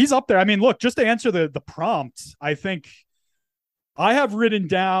 he's up there. I mean, look, just to answer the prompt, I think I have written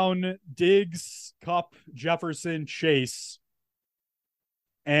down Diggs, Kupp, Jefferson, Chase.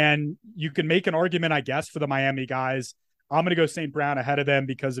 And you can make an argument, I guess, for the Miami guys. I'm going to go St. Brown ahead of them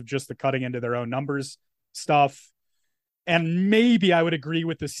because of just the cutting into their own numbers stuff. And maybe I would agree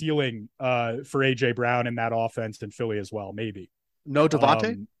with the ceiling for A.J. Brown in that offense in Philly as well. Maybe. No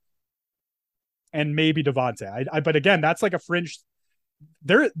Devontae? And maybe Devontae. But again, that's like a fringe.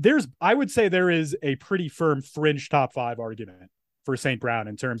 I would say there is a pretty firm fringe top 5 argument for St. Brown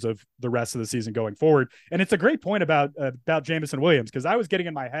in terms of the rest of the season going forward. And it's a great point about Jameson Williams, because I was getting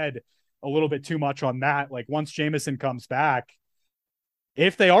in my head a little bit too much on that. Like once Jameson comes back,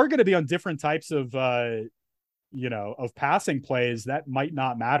 if they are going to be on different types of of passing plays, that might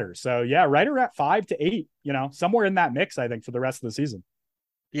not matter. So yeah, right around 5 to 8, somewhere in that mix, I think, for the rest of the season.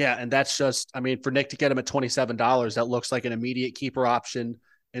 Yeah, and that's just, I mean, for Nick to get him at $27, that looks like an immediate keeper option.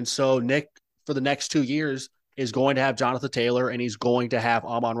 And so Nick, for the next 2 years, is going to have Jonathan Taylor and he's going to have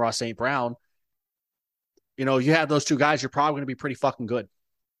Amon-Ra St. Brown. You have those two guys, you're probably going to be pretty fucking good.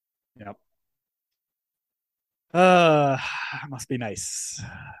 Yep. Must be nice.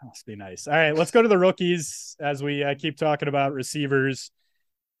 All right, let's go to the rookies as we keep talking about receivers.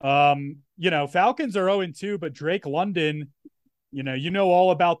 Falcons are 0-2, but Drake London,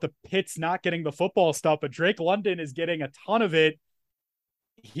 all about the Pitts not getting the football stuff, but Drake London is getting a ton of it.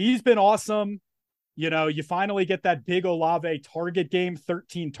 He's been awesome. You finally get that big Olave target game,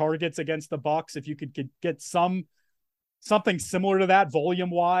 13 targets against the Bucs. If you could get something similar to that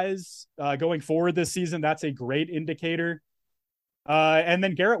volume-wise going forward this season, that's a great indicator. And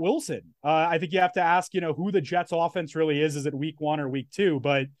then Garrett Wilson. I think you have to ask, who the Jets offense really is. Is it week 1 or week 2?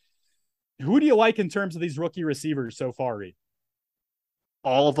 But who do you like in terms of these rookie receivers so far, Reed?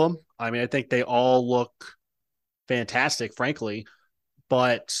 All of them. I mean, I think they all look fantastic, frankly.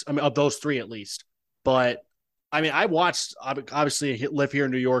 But, I mean, of those three at least. But, I mean, I watched, obviously, I live here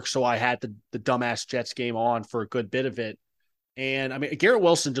in New York, so I had the dumbass Jets game on for a good bit of it. And, I mean, Garrett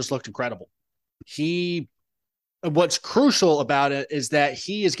Wilson just looked incredible. What's crucial about it is that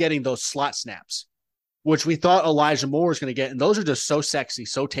he is getting those slot snaps, which we thought Elijah Moore was going to get. And those are just so sexy,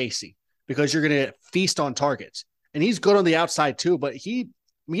 so tasty, because you're going to feast on targets. And he's good on the outside too, but he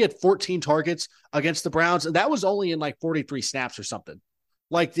had 14 targets against the Browns, and that was only in like 43 snaps or something.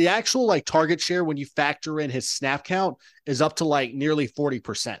 Like the actual like target share when you factor in his snap count is up to like nearly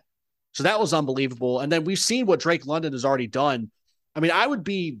 40%. So that was unbelievable. And then we've seen what Drake London has already done. I mean, I would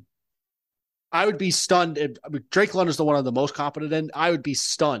be stunned if Drake London is the one I'm the most confident in. I would be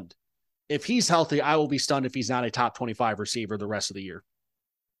stunned if he's healthy. I will be stunned if he's not a top 25 receiver the rest of the year.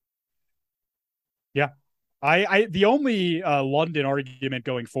 Yeah. The only London argument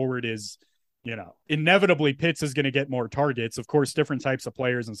going forward is, inevitably Pitts is going to get more targets. Of course, different types of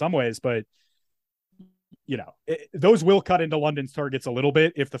players in some ways, but those will cut into London's targets a little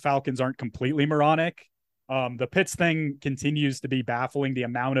bit if the Falcons aren't completely moronic. The Pitts thing continues to be baffling. The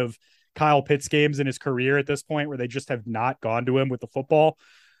amount of Kyle Pitts games in his career at this point where they just have not gone to him with the football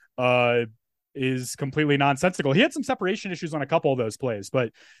is completely nonsensical. He had some separation issues on a couple of those plays,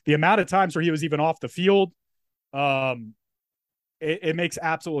 but the amount of times where he was even off the field, it makes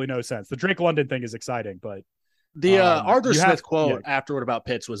absolutely no sense. The Drake London thing is exciting, but the Arthur Smith quote afterward about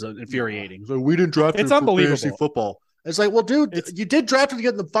Pitts was infuriating. So we didn't draft him for fantasy football. It's like, well, dude, you did draft him to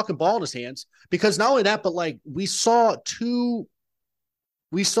get the fucking ball in his hands, because not only that, but like we saw two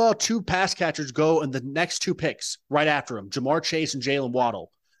pass catchers go in the next 2 picks right after him, Jamar Chase and Jalen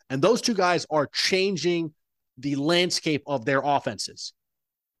Waddle. And those two guys are changing the landscape of their offenses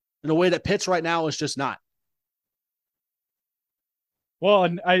in a way that Pitts right now is just not. Well,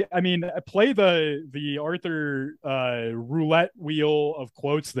 and I mean, play the Arthur roulette wheel of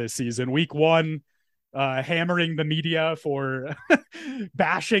quotes this season. Week 1, hammering the media for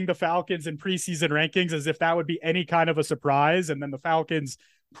bashing the Falcons in preseason rankings as if that would be any kind of a surprise. And then the Falcons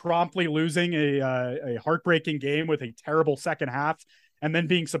promptly losing a heartbreaking game with a terrible second half, and then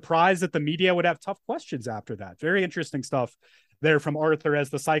being surprised that the media would have tough questions after that. Very interesting stuff there from Arthur as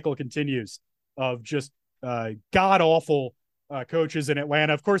the cycle continues of just god-awful coaches in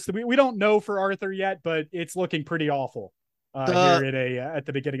Atlanta. Of course, we don't know for Arthur yet, but it's looking pretty awful here at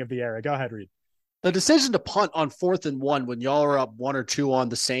the beginning of the era. Go ahead, Reed. The decision to punt on 4th and 1 when y'all are up 1 or 2 on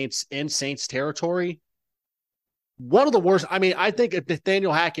the Saints in Saints territory, one of the worst. I mean, I think if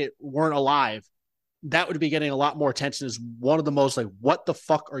Nathaniel Hackett weren't alive, that would be getting a lot more attention as one of the most like, what the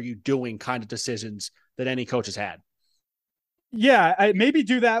fuck are you doing kind of decisions that any coach has had. Yeah, maybe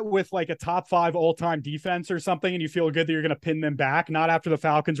do that with like a top 5 all-time defense or something, and you feel good that you're going to pin them back, not after the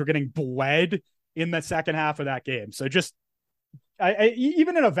Falcons were getting bled in the second half of that game. So just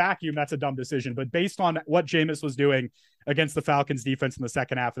even in a vacuum, that's a dumb decision. But based on what Jameis was doing against the Falcons defense in the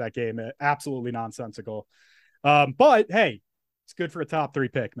second half of that game, absolutely nonsensical. But hey, it's good for a top 3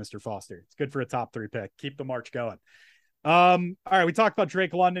 pick, Mr. Foster. It's good for a top 3 pick. Keep the march going. All right, we talked about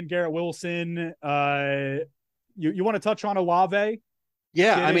Drake London, Garrett Wilson. You want to touch on Olave?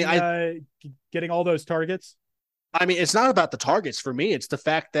 Yeah, getting all those targets. I mean, it's not about the targets for me. It's the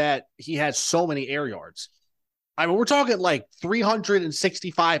fact that he has so many air yards. I mean, we're talking like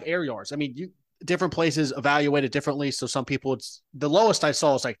 365 air yards. I mean, different places evaluate it differently. So some people, it's the lowest I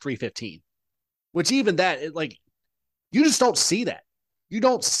saw is like 315, which even that, like, you just don't see that. You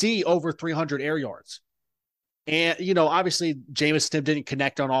don't see over 300 air yards. And, obviously Jameis Tim didn't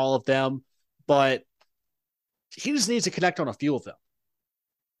connect on all of them, but he just needs to connect on a few of them.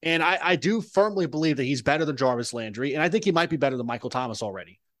 And I do firmly believe that he's better than Jarvis Landry. And I think he might be better than Michael Thomas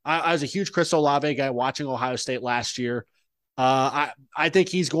already. I was a huge Chris Olave guy watching Ohio State last year. I think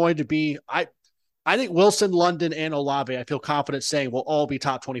he's going to be, I think Wilson, London, and Olave, I feel confident saying, will all be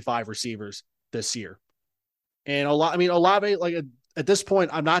top 25 receivers this year. And Olave, like at this point,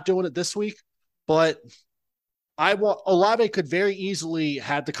 I'm not doing it this week, but Olave could very easily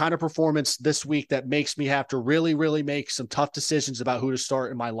have the kind of performance this week that makes me have to really, really make some tough decisions about who to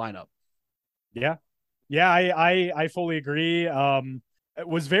start in my lineup. Yeah. Yeah, I fully agree.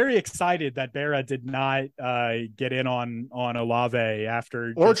 Was very excited that Berra did not get in on Olave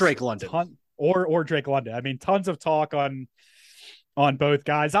after or Drake London. Or Drake London. I mean, tons of talk on both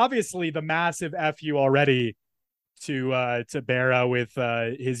guys. Obviously, the massive FU already to Berra with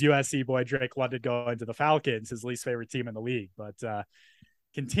his USC boy Drake London going to the Falcons, his least favorite team in the league, but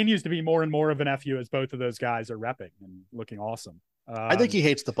continues to be more and more of an FU as both of those guys are repping and looking awesome. I think he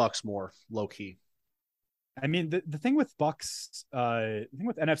hates the Bucs more, low key. I mean, the thing with Bucs, the thing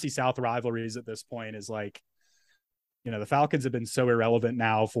with NFC South rivalries at this point is like, the Falcons have been so irrelevant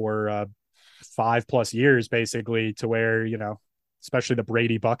now for 5+ years, basically, to where, especially the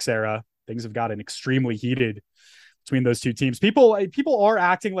Brady Bucs era, things have gotten extremely heated between those two teams. People are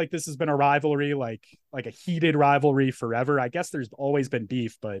acting like this has been a rivalry, like a heated rivalry forever. I guess there's always been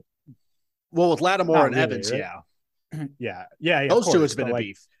beef, but with Lattimore and really, Evans, right? yeah. Those two has been a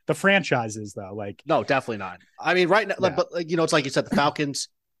beef. The franchises, though, like no, definitely not. I mean, right now, but it's like you said, the Falcons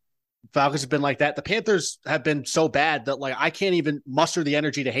have been like that. The Panthers have been so bad that like I can't even muster the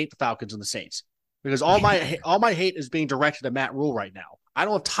energy to hate the Falcons and the Saints because all my hate is being directed at Matt Rule right now. I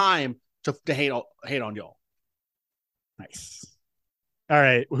don't have time to hate on y'all. Nice. All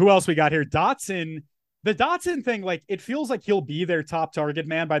right, who else we got here? Dotson. The Dotson thing, like it feels like he'll be their top target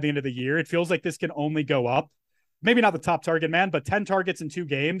man by the end of the year. It feels like this can only go up. Maybe not the top target man, but 10 targets in 2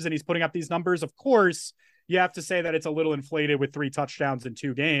 games, and he's putting up these numbers. Of course, you have to say that it's a little inflated with 3 touchdowns in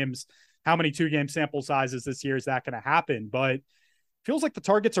 2 games. How many 2-game sample sizes this year is that going to happen? But feels like the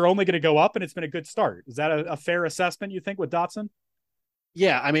targets are only going to go up, and it's been a good start. Is that a fair assessment, you think, with Dotson?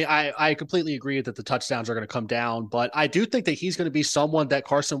 Yeah, I mean, I completely agree that the touchdowns are going to come down, but I do think that he's going to be someone that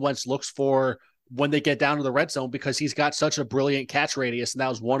Carson Wentz looks for when they get down to the red zone because he's got such a brilliant catch radius, and that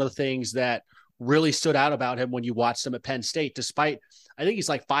was one of the things that really stood out about him when you watched him at Penn State, despite I think he's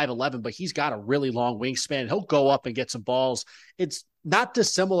like 5'11", but he's got a really long wingspan. He'll go up and get some balls. It's not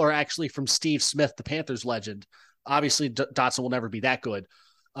dissimilar actually from Steve Smith, the Panthers legend. Obviously Dotson will never be that good.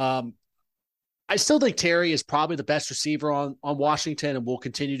 I still think Terry is probably the best receiver on Washington and will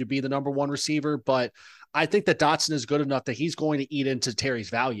continue to be the number 1 receiver, but I think that Dotson is good enough that he's going to eat into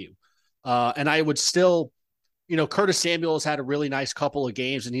Terry's value. And I would still, Curtis Samuel has had a really nice couple of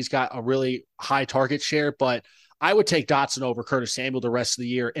games and he's got a really high target share, but I would take Dotson over Curtis Samuel the rest of the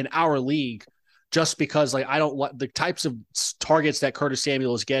year in our league, just because like I don't want the types of targets that Curtis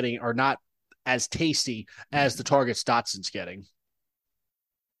Samuel is getting are not as tasty as the targets Dotson's getting.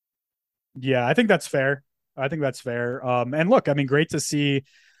 Yeah, I think that's fair. And look, I mean, great to see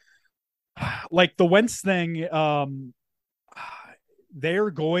like the Wentz thing.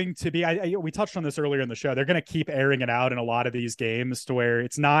 They're going to be, we touched on this earlier in the show. They're going to keep airing it out in a lot of these games to where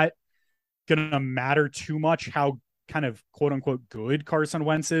it's not going to matter too much how kind of quote unquote good Carson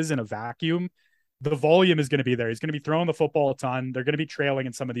Wentz is in a vacuum. The volume is going to be there. He's going to be throwing the football a ton. They're going to be trailing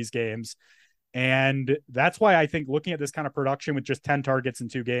in some of these games. And that's why I think looking at this kind of production with just 10 targets in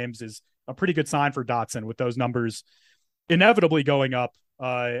 2 games is a pretty good sign for Dotson, with those numbers inevitably going up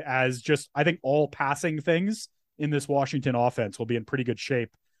as just, I think all passing things in this Washington offense will be in pretty good shape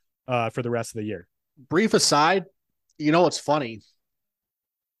for the rest of the year. Brief aside, what's funny?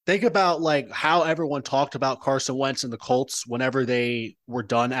 Think about like how everyone talked about Carson Wentz and the Colts whenever they were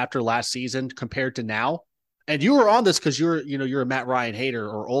done after last season compared to now. And you were on this because you're a Matt Ryan hater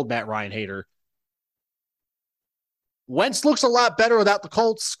or old Matt Ryan hater. Wentz looks a lot better without the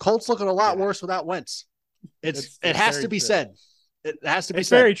Colts. Colts looking a lot worse without Wentz. It has to be said. It has to be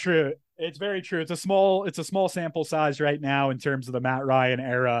said. Very true. It's very true. It's a small sample size right now in terms of the Matt Ryan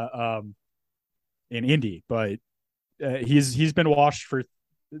era in Indy, but he's been washed for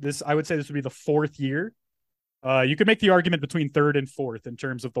this. I would say this would be the 4th year. You could make the argument between 3rd and 4th in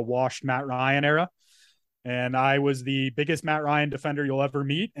terms of the washed Matt Ryan era. And I was the biggest Matt Ryan defender you'll ever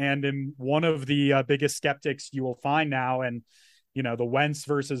meet, and am one of the biggest skeptics you will find now. And the Wentz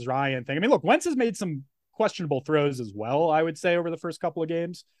versus Ryan thing. I mean, look, Wentz has made some questionable throws as well, I would say, over the first couple of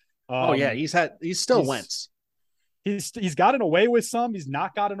games. He's still Wentz. He's gotten away with some, he's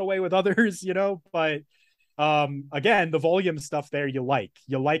not gotten away with others, but again, the volume stuff there, you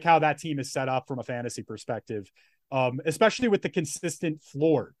like how that team is set up from a fantasy perspective, especially with the consistent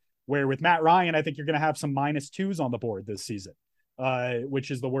floor, where with Matt Ryan, I think you're going to have some -2s on the board this season, which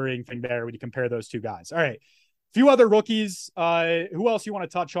is the worrying thing there when you compare those two guys. All right. Few other rookies. Who else you want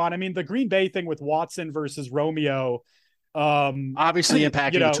to touch on? I mean, the Green Bay thing with Watson versus Romeo. Obviously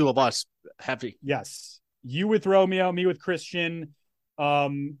impacting the two of us heavy. Yes. You with Romeo, me with Christian.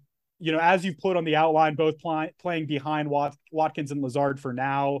 As you've put on the outline, both playing behind Watkins and Lazard for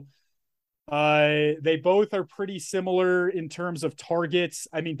now. They both are pretty similar in terms of targets.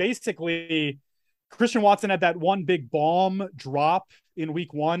 I mean, basically, Christian Watson had that one big bomb drop in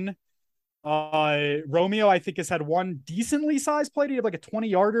week 1. Romeo, I think, has had one decently sized play. He had like a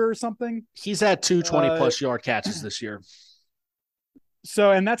 20-yarder or something. He's had 2 20-plus yard catches this year.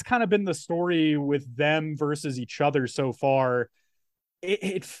 So, and that's kind of been the story with them versus each other so far.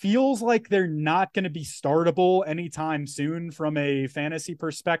 It feels like they're not going to be startable anytime soon from a fantasy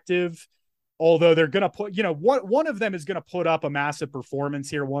perspective. Although they're going to put, one of them is going to put up a massive performance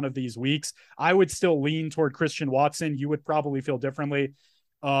here one of these weeks. I would still lean toward Christian Watson. You would probably feel differently.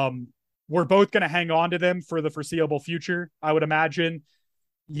 We're both going to hang on to them for the foreseeable future, I would imagine.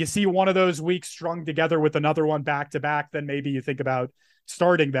 You see one of those weeks strung together with another one back to back, then maybe you think about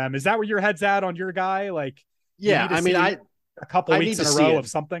starting them. Is that where your head's at on your guy? Like, yeah, I mean, a couple weeks in a row of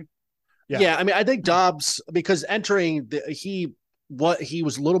something. Yeah. I mean, I think Dobbs, because entering he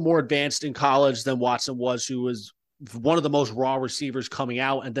was a little more advanced in college than Watson was, who was one of the most raw receivers coming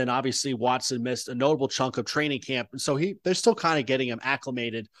out. And then obviously Watson missed a notable chunk of training camp. And so they're still kind of getting him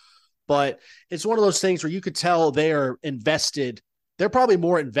acclimated, but it's one of those things where you could tell they're invested. They're probably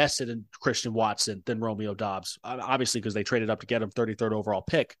more invested in Christian Watson than Romeo Dobbs, obviously, because they traded up to get him 33rd overall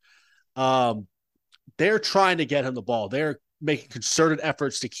pick. They're trying to get him the ball. They're making concerted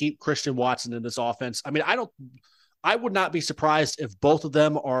efforts to keep Christian Watson in this offense. I mean, I would not be surprised if both of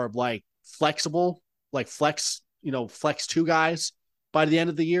them are like flexible, like flex 2 guys by the end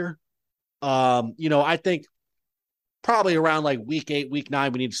of the year. I think probably around like week 8, week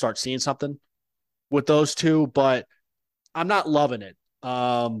 9, we need to start seeing something with those two, but I'm not loving it.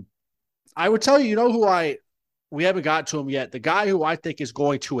 I would tell you, who we haven't got to him yet. The guy who I think is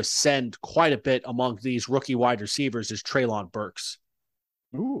going to ascend quite a bit among these rookie wide receivers is Treylon Burks.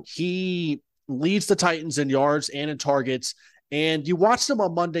 Ooh. He leads the Titans in yards and in targets, and you watched him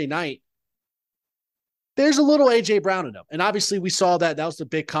on Monday night. There's a little A.J. Brown in him. And obviously we saw that was the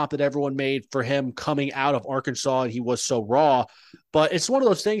big comp that everyone made for him coming out of Arkansas, and he was so raw. But it's one of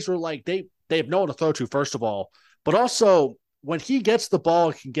those things where like they have no one to throw to, first of all. But also when he gets the ball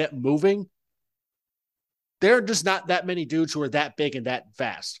and can get moving, there are just not that many dudes who are that big and that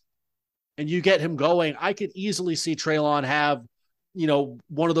fast. And you get him going. I could easily see Treylon have,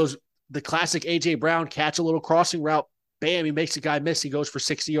 one of those, the classic A.J. Brown catch a little crossing route. Bam, he makes a guy miss. He goes for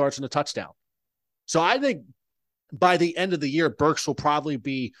 60 yards and a touchdown. So I think by the end of the year, Burks will probably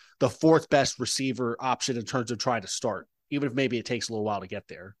be the 4th best receiver option in terms of trying to start, even if maybe it takes a little while to get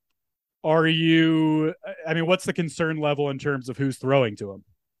there. What's the concern level in terms of who's throwing to him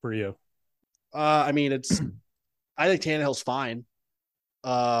for you? I think Tannehill's fine.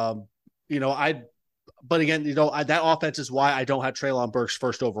 But again, that offense is why I don't have Treylon Burks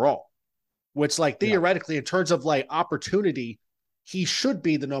 1st overall, which like theoretically in terms of like opportunity, he should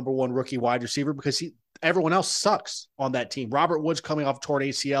be the number 1 rookie wide receiver because everyone else sucks on that team. Robert Woods coming off torn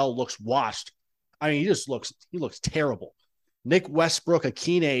ACL looks washed. I mean, he looks terrible. Nick Westbrook,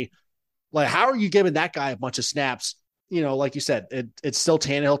 Akine, like how are you giving that guy a bunch of snaps? Like you said, it's still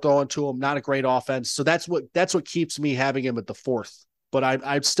Tannehill throwing to him, not a great offense. So that's what keeps me having him at the 4th, but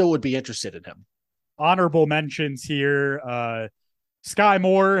I still would be interested in him. Honorable mentions here. Sky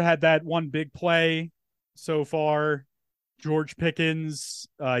Moore had that one big play so far. George Pickens,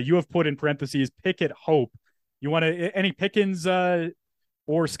 you have put in parentheses, Pickett Hope. You want to, any Pickens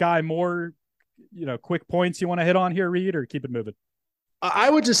or Sky Moore, quick points you want to hit on here, Reed, or keep it moving?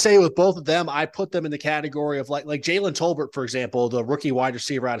 I would just say with both of them, I put them in the category of like Jalen Tolbert, for example, the rookie wide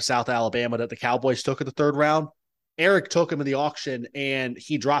receiver out of South Alabama that the Cowboys took in the 3rd round. Eric took him in the auction and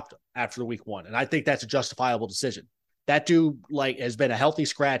he dropped him after the week 1. And I think that's a justifiable decision. That dude has been a healthy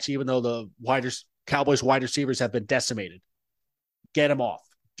scratch, even though the Cowboys wide receivers have been decimated. Get him off.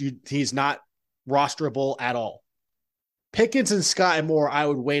 He's not rosterable at all. Pickens and Sky Moore, I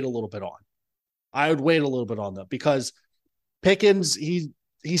would wait a little bit on. I would wait a little bit on them because Pickens,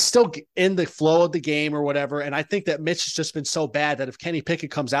 he's still in the flow of the game or whatever. And I think that Mitch has just been so bad that if Kenny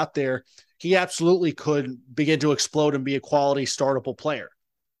Pickett comes out there, he absolutely could begin to explode and be a quality startable player.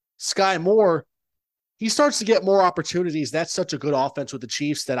 Sky Moore, he starts to get more opportunities. That's such a good offense with the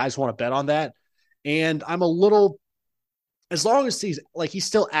Chiefs that I just want to bet on that. And I'm a little, as long as he's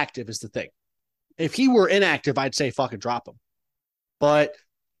still active is the thing. If he were inactive, I'd say fucking drop him. But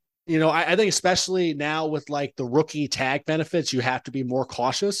I think especially now with like the rookie tag benefits, you have to be more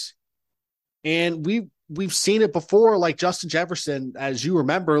cautious. And we've seen it before, like Justin Jefferson, as you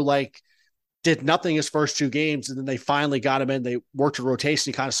remember, like did nothing his first 2 games, and then they finally got him in. They worked a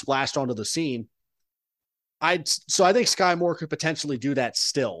rotation, he kind of splashed onto the scene. So I think Sky Moore could potentially do that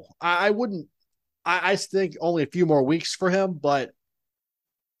still. I think only a few more weeks for him, but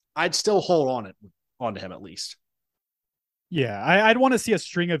I'd still hold on to him at least. Yeah, I'd want to see a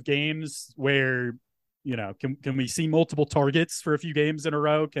string of games where, can we see multiple targets for a few games in a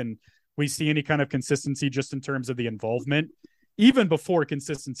row? Can we see any kind of consistency just in terms of the involvement, even before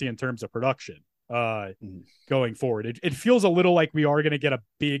consistency in terms of production going forward? It feels a little like we are going to get a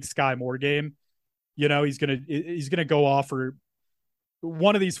big Sky Moore game. He's gonna go off for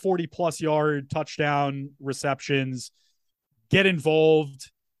one of these 40+ yard touchdown receptions, get involved,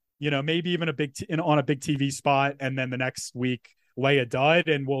 maybe even on a big TV spot, and then the next week lay a dud,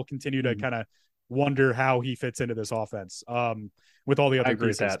 and we'll continue to kind of wonder how he fits into this offense with all the other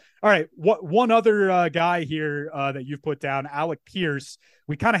pieces. All right, one other guy here that you've put down, Alec Pierce.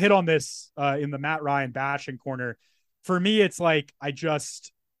 We kind of hit on this in the Matt Ryan bashing corner. For me, it's like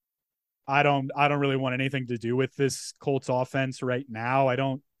I don't really want anything to do with this Colts offense right now.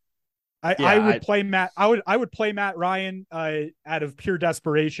 I would play Matt Ryan out of pure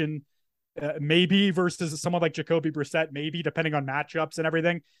desperation, maybe versus someone like Jacoby Brissett, maybe depending on matchups and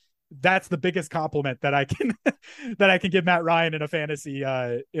everything. That's the biggest compliment that I can give Matt Ryan in a fantasy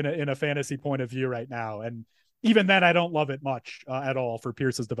in a fantasy point of view right now. And even then, I don't love it much at all for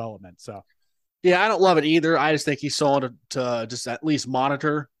Pierce's development. So. Yeah, I don't love it either. I just think he's someone to just at least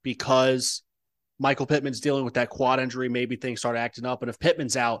monitor, because Michael Pittman's dealing with that quad injury. Maybe things start acting up. And if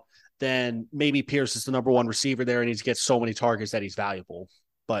Pittman's out, then maybe Pierce is the number 1 receiver there and he gets so many targets that he's valuable.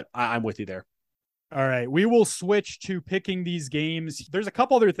 But I'm with you there. All right. We will switch to picking these games. There's a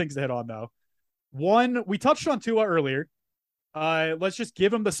couple other things to hit on, though. One, we touched on Tua earlier. Let's just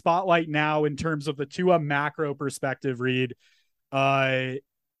give him the spotlight now in terms of the Tua macro perspective, Reed.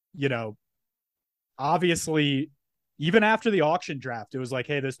 Obviously, even after the auction draft, it was like,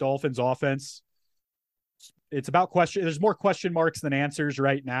 hey, this Dolphins offense, it's about question. There's more question marks than answers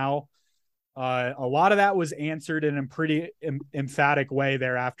right now. A lot of that was answered in a pretty emphatic way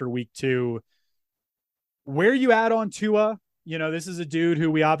there after week 2. Where you at on Tua? This is a dude who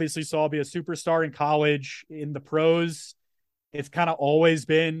we obviously saw be a superstar in college. In the pros, it's kind of always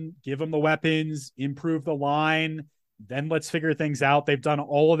been give him the weapons, improve the line, then let's figure things out. They've done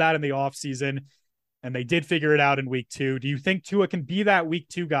all of that in the offseason. And they did figure it out in week 2. Do you think Tua can be that week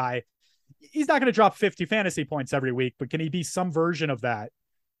 2 guy? He's not going to drop 50 fantasy points every week, but can he be some version of that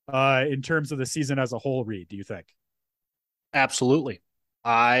in terms of the season as a whole, Reed, do you think? Absolutely.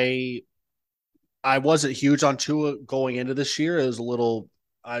 I wasn't huge on Tua going into this year. I was a little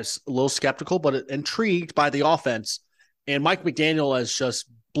skeptical, but intrigued by the offense. And Mike McDaniel has just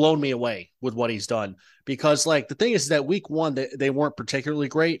blown me away with what he's done, because like the thing is that week 1, they weren't particularly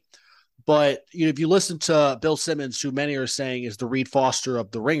great. But if you listen to Bill Simmons, who many are saying is the Reed Foster of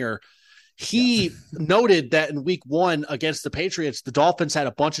the Ringer, he noted that in week 1 against the Patriots, the Dolphins had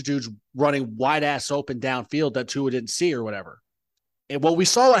a bunch of dudes running wide ass open downfield that Tua didn't see or whatever. And we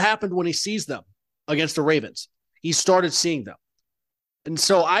saw what happened when he sees them against the Ravens. He started seeing them. And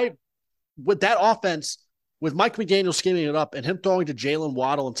so with that offense, with Mike McDaniel scheming it up and him throwing to Jalen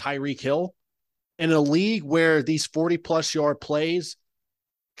Waddle and Tyreek Hill in a league where these 40+ yard plays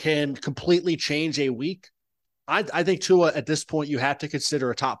can completely change a week, I think Tua at this point, you have to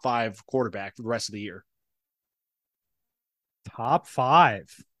consider a top 5 quarterback for the rest of the year. Top 5.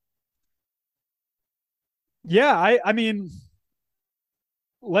 Yeah, I mean,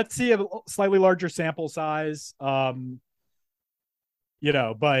 let's see a slightly larger sample size. But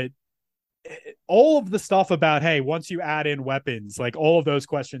all of the stuff about, hey, once you add in weapons, like all of those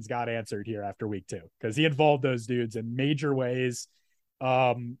questions got answered here after week 2, because he involved those dudes in major ways.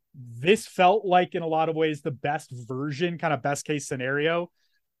 This felt like in a lot of ways the best version, kind of best case scenario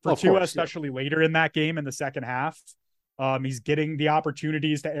for Tua, especially later in that game in the second half. He's getting the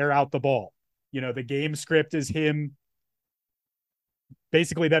opportunities to air out the ball. The game script is him,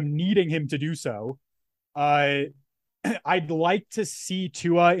 basically them needing him to do so. I'd like to see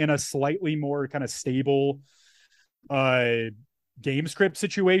Tua in a slightly more kind of stable game script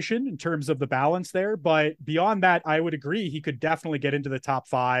situation in terms of the balance there. But beyond that, I would agree he could definitely get into the top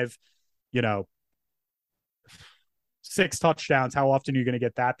 5, 6 touchdowns. How often are you going to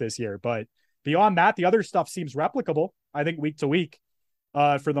get that this year? But beyond that, the other stuff seems replicable, I think, week to week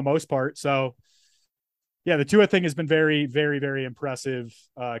for the most part. So yeah, the Tua thing has been very, very, very impressive.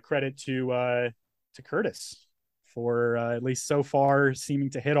 Credit to Curtis for at least so far seeming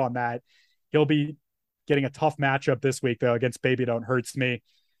to hit on that. He'll be getting a tough matchup this week, though, against Baby Don't Hurts Me.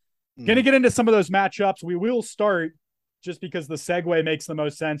 Going to get into some of those matchups. We will start, just because the segue makes the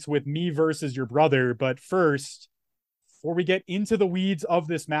most sense, with me versus your brother. But first, before we get into the weeds of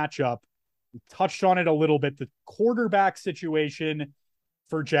this matchup, we touched on it a little bit, the quarterback situation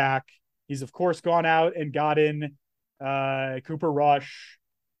for Jack. He's, of course, gone out and got in Cooper Rush,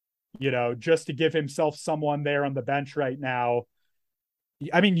 just to give himself someone there on the bench right now.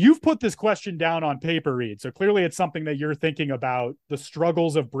 I mean, you've put this question down on paper, Reed. So clearly it's something that you're thinking about, the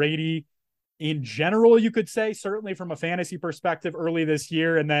struggles of Brady in general, you could say, certainly from a fantasy perspective early this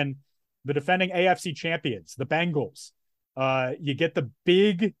year. And then the defending AFC champions, the Bengals. You get the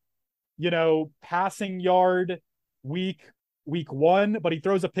big, passing yard week 1, but he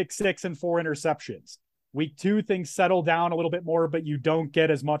throws a pick 6 and 4 interceptions. Week 2, things settle down a little bit more, but you don't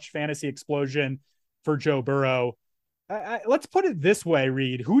get as much fantasy explosion for Joe Burrow. Let's put it this way,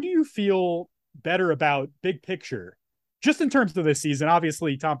 Reed. Who do you feel better about big picture? Just in terms of this season,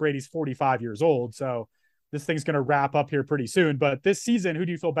 obviously Tom Brady's 45 years old, so this thing's going to wrap up here pretty soon. But this season, who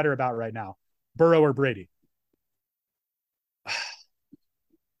do you feel better about right now? Burrow or Brady?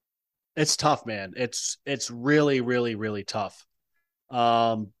 It's tough, man. It's really, really, really tough.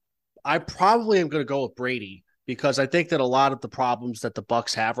 I probably am going to go with Brady because I think that a lot of the problems that the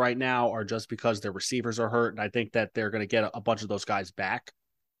Bucs have right now are just because their receivers are hurt, and I think that they're going to get a bunch of those guys back.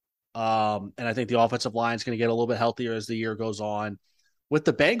 And I think the offensive line is going to get a little bit healthier as the year goes on. With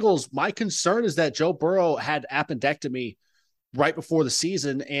the Bengals, my concern is that Joe Burrow had appendectomy right before the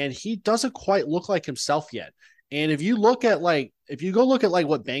season, and he doesn't quite look like himself yet. And if you go look at what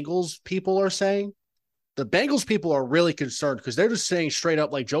Bengals people are saying, the Bengals people are really concerned because they're just saying straight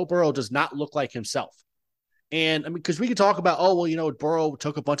up, like, Joe Burrow does not look like himself. And I mean, because we could talk about, Burrow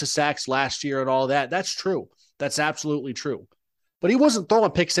took a bunch of sacks last year and all that. That's true. That's absolutely true. But he wasn't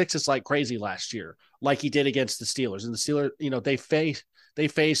throwing pick sixes like crazy last year, like he did against the Steelers. And the Steelers, they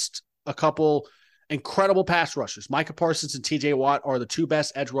faced a couple incredible pass rushers. Micah Parsons and TJ Watt are the 2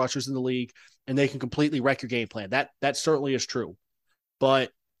 best edge rushers in the league, and they can completely wreck your game plan. That certainly is true.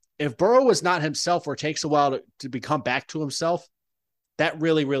 But if Burrow is not himself or takes a while to become back to himself, that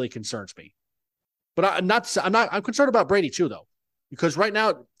really, really concerns me. But I'm concerned about Brady too, though, because right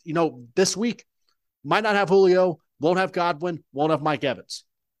now, this week might not have Julio, won't have Godwin, won't have Mike Evans,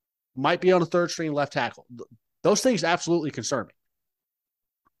 might be on a 3rd string left tackle. Those things absolutely concern me.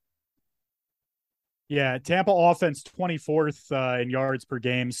 Yeah, Tampa offense 24th in yards per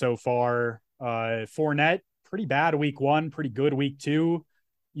game so far. Fournette, pretty bad week 1, pretty good week 2.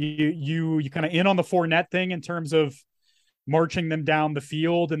 You kind of in on the Fournette thing in terms of marching them down the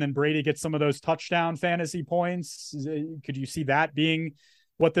field, and then Brady gets some of those touchdown fantasy points. Could you see that being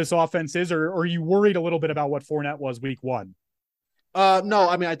what this offense is, or are you worried a little bit about what Fournette was week 1? No,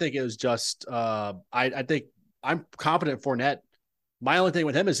 I mean, I think it was just I think I'm confident Fournette. My only thing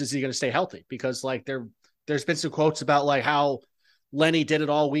with him is he going to stay healthy? Because there's been some quotes about like how Lenny did it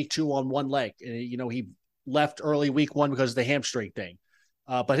all week 2 on one leg. And, he left early week 1 because of the hamstring thing.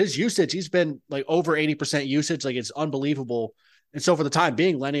 But his usage, he's been like over 80% usage. Like, it's unbelievable. And so for the time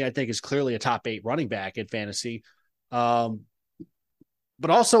being, Lenny, I think, is clearly a top 8 running back in fantasy. But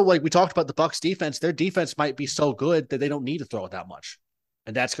also, like we talked about the Bucs defense, their defense might be so good that they don't need to throw it that much.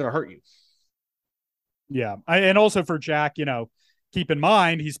 And that's going to hurt you. Yeah. And also for Jack, keep in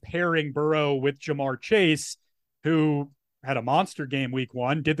mind, he's pairing Burrow with Jamar Chase, who had a monster game week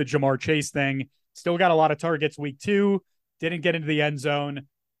 1, did the Jamar Chase thing, still got a lot of targets week 2, didn't get into the end zone,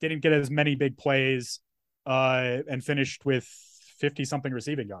 didn't get as many big plays, and finished with 50-something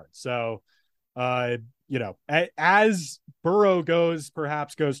receiving yards. So, as Burrow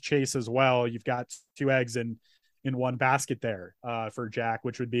perhaps goes Chase as well. You've got 2 eggs in one basket there for Jack,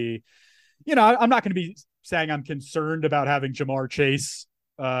 which would be, I'm not going to be saying I'm concerned about having Jamar Chase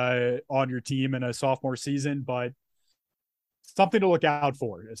on your team in a sophomore season, but something to look out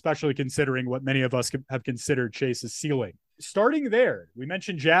for, especially considering what many of us have considered Chase's ceiling. Starting there, we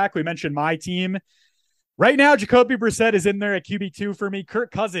mentioned Jack, we mentioned my team. Right now, Jacoby Brissett is in there at QB2 for me.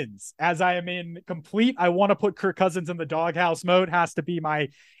 Kirk Cousins, as I am in complete, I want to put Kirk Cousins in the doghouse mode, has to be my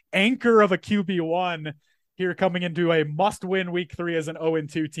anchor of a QB1 here coming into a must-win week 3 as an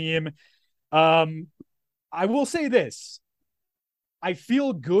 0-2 team. I will say this. I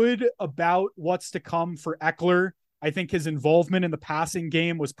feel good about what's to come for Eckler. I think his involvement in the passing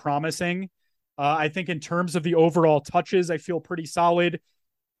game was promising. I think in terms of the overall touches, I feel pretty solid.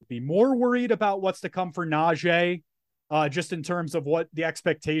 Be more worried about what's to come for Najee, just in terms of what the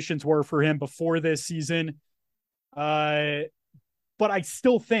expectations were for him before this season. But I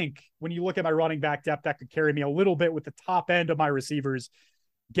still think when you look at my running back depth, that could carry me a little bit with the top end of my receivers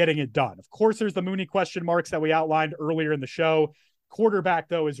getting it done. Of course, there's the Mooney question marks that we outlined earlier in the show. Quarterback,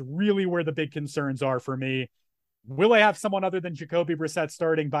 though, is really where the big concerns are for me. Will I have someone other than Jacoby Brissett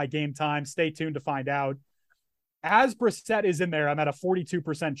starting by game time? Stay tuned to find out. As Brissett is in there, I'm at a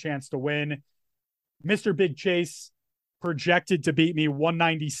 42% chance to win. Mr. Big Chase projected to beat me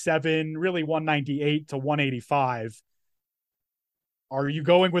 197, really 198 to 185. Are you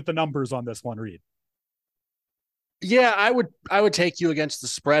going with the numbers on this one, Reed? Yeah, I would take you against the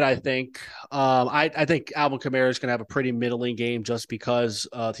spread. I think. I think Alvin Kamara is going to have a pretty middling game just because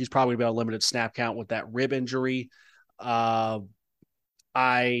he's probably got a limited snap count with that rib injury. I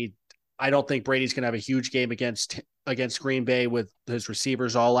don't think Brady's going to have a huge game against Green Bay with his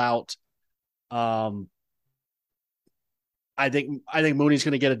receivers all out. I think Mooney's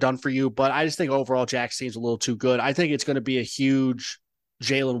going to get it done for you, but I just think overall Jack seems a little too good. I think it's going to be a huge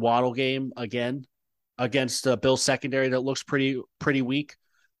Jalen Waddle game again against the Bills secondary that looks pretty weak,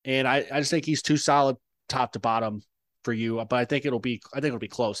 and I just think he's too solid top to bottom for you. But I think it'll be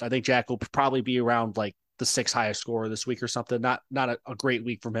close. I think Jack will probably be around like the 6th highest scorer this week or something. Not a great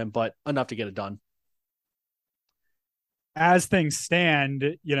week from him, but enough to get it done. As things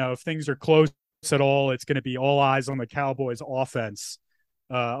stand, if things are close at all, it's going to be all eyes on the Cowboys offense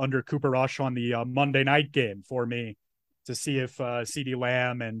under Cooper Rush on the Monday night game for me to see if CeeDee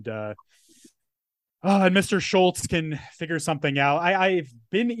Lamb and Mr. Schultz can figure something out. I've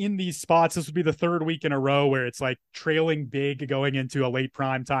been in these spots. This would be the 3rd week in a row where it's like trailing big going into a late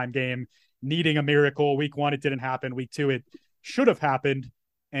primetime game, needing a miracle. Week 1, it didn't happen. Week 2, it should have happened.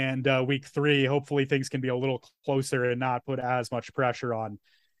 And week 3, hopefully things can be a little closer and not put as much pressure on,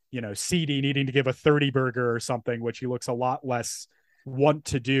 CD needing to give a 30 burger or something, which he looks a lot less want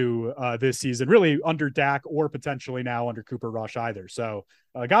to do this season, really under Dak or potentially now under Cooper Rush either. So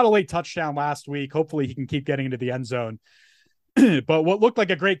got a late touchdown last week. Hopefully he can keep getting into the end zone. But what looked like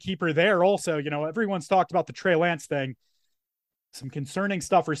a great keeper there also, everyone's talked about the Trey Lance thing. Some concerning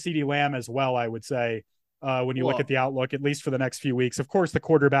stuff for CeeDee Lamb as well, I would say, when you look at the outlook, at least for the next few weeks. Of course, the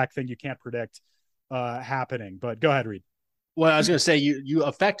quarterback thing you can't predict happening, but go ahead, Reed. Well, I was going to say you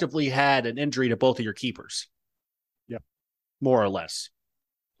effectively had an injury to both of your keepers. Yep. More or less.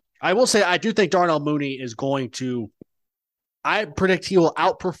 I will say I do think Darnell Mooney is going to – I predict he will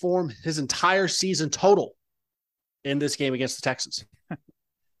outperform his entire season total in this game against the Texans.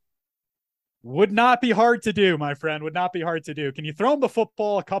 Would not be hard to do, my friend. Would not be hard to do. Can you throw him the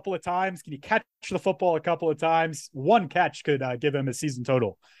football a couple of times? Can you catch the football a couple of times? One catch could give him a season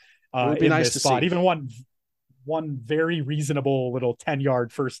total would be in nice this to spot. see. Even one very reasonable little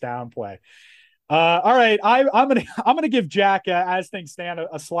 10-yard first down play. All right, I'm gonna give Jack, as things stand,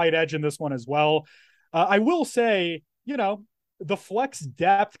 a slight edge in this one as well. I will say, the flex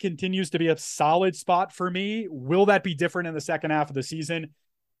depth continues to be a solid spot for me. Will that be different in the second half of the season?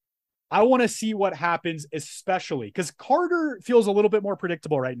 I want to see what happens, especially because Carter feels a little bit more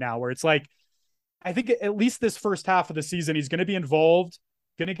predictable right now, where it's like, I think at least this first half of the season, he's going to be involved,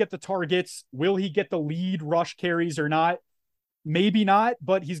 going to get the targets. Will he get the lead rush carries or not? Maybe not,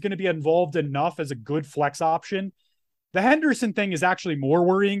 but he's going to be involved enough as a good flex option. The Henderson thing is actually more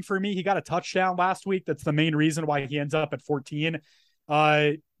worrying for me. He got a touchdown last week. That's the main reason why he ends up at 14.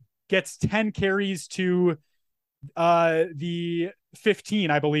 Gets 10 carries to the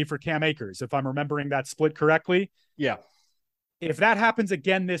 15, I believe, for Cam Akers, if I'm remembering that split correctly. Yeah. If that happens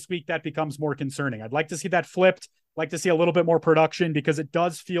again this week, that becomes more concerning. I'd like to see that flipped, like to see a little bit more production, because it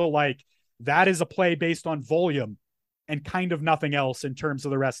does feel like that is a play based on volume and kind of nothing else in terms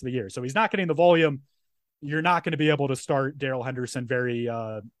of the rest of the year. So he's not getting the volume. You're not going to be able to start Darrell Henderson very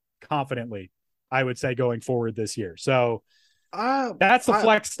confidently, I would say, going forward this year. So that's the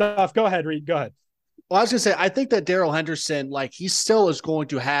flex stuff. Go ahead, Reed. Go ahead. Well, I was going to say, I think that Darrell Henderson, like, he still is going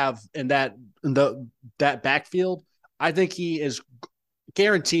to have in that backfield. I think he is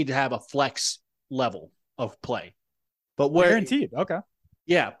guaranteed to have a flex level of play. But guaranteed, okay.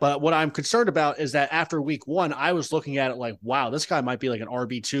 Yeah, but what I'm concerned about is that after week 1, I was looking at it like, wow, this guy might be like an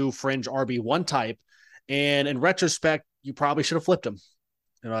RB2, fringe RB1 type. And in retrospect, you probably should have flipped him.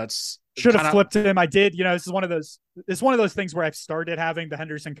 Should have flipped him. I did. This is one of those things where I've started having the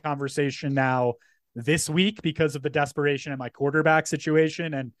Henderson conversation now this week because of the desperation in my quarterback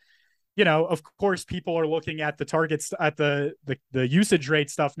situation. And of course, people are looking at the targets at the usage rate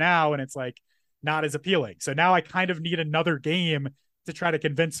stuff now, and it's like not as appealing. So now I kind of need another game to try to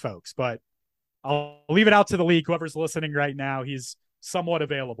convince folks, but I'll leave it out to the league. Whoever's listening right now, he's somewhat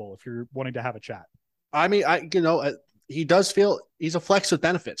available if you're wanting to have a chat. I mean, he does feel he's a flex with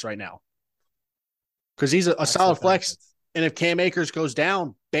benefits right now because he's a solid flex. And if Cam Akers goes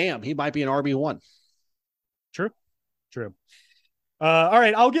down, bam, he might be an RB1. True. All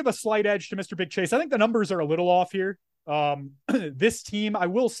right, I'll give a slight edge to Mr. Big Chase. I think the numbers are a little off here. This team, I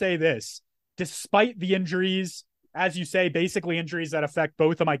will say this, despite the injuries, as you say, basically injuries that affect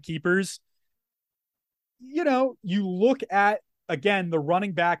both of my keepers, you look at, again, the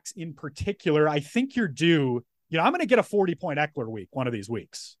running backs in particular, I think you're due. I'm going to get a 40-point Eckler week one of these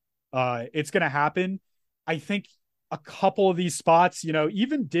weeks. It's going to happen. I think a couple of these spots,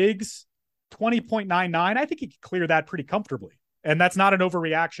 even Diggs, 20.99, I think he could clear that pretty comfortably. And that's not an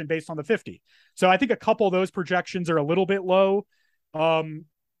overreaction based on the 50. So I think a couple of those projections are a little bit low.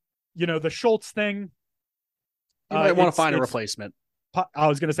 The Schultz thing. You might want to find a replacement. I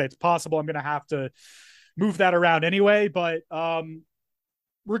was going to say it's possible. I'm going to have to move that around anyway. But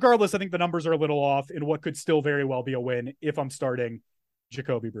regardless, I think the numbers are a little off in what could still very well be a win if I'm starting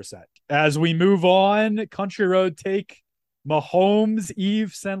Jacoby Brissett. As we move on, Country Road take Mahomes,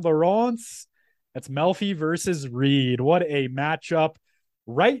 Yves Saint Laurent. That's Melfi versus Reed. What a matchup.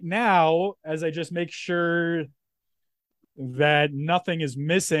 Right now, as I just make sure that nothing is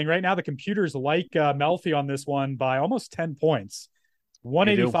missing, right now the computers like Melfi on this one by almost 10 points.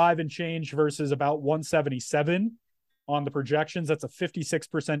 185 and change versus about 177 on the projections. That's a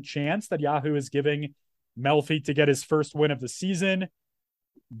 56% chance that Yahoo is giving Melfi to get his first win of the season.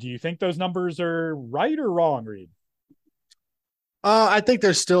 Do you think those numbers are right or wrong, Reed? I think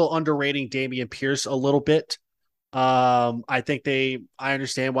they're still underrating Dameon Pierce a little bit. I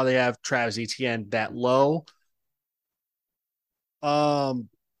understand why they have Travis Etienne that low. But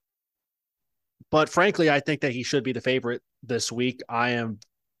frankly, I think that he should be the favorite this week. I am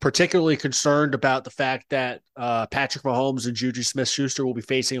particularly concerned about the fact that Patrick Mahomes and Juju Smith-Schuster will be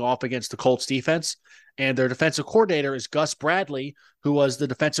facing off against the Colts defense. And their defensive coordinator is Gus Bradley, who was the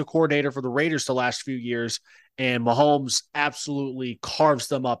defensive coordinator for the Raiders the last few years. And Mahomes absolutely carves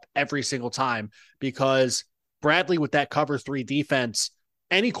them up every single time because Bradley, with that cover 3 defense,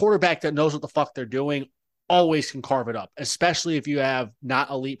 any quarterback that knows what the fuck they're doing always can carve it up, especially if you have not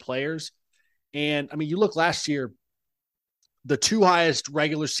elite players. And I mean, you look last year, the 2 highest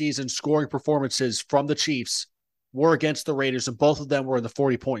regular season scoring performances from the Chiefs were against the Raiders, and both of them were in the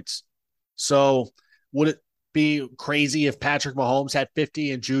 40 points. So would it be crazy if Patrick Mahomes had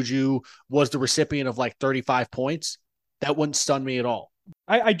 50 and Juju was the recipient of like 35 points? That wouldn't stun me at all.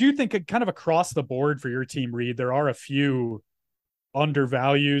 I do think kind of across the board for your team, Reed, there are a few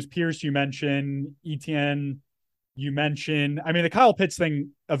undervalues. Pierce, you mentioned. Etienne, you mentioned. I mean, the Kyle Pitts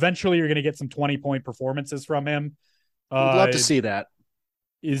thing, eventually you're going to get some 20-point performances from him. I'd love to see that.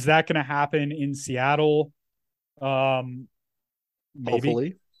 Is that going to happen in Seattle? Maybe.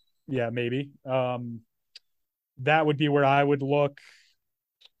 Hopefully. Yeah, maybe. That would be where I would look.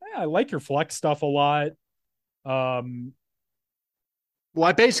 I like your flex stuff a lot. Well,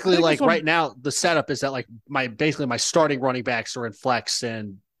 I basically right now the setup is that like my starting running backs are in flex,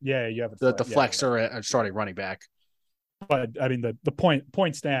 and you have the flex are a starting running back. But I mean the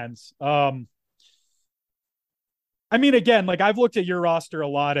point stands. I mean, again, like I've looked at your roster a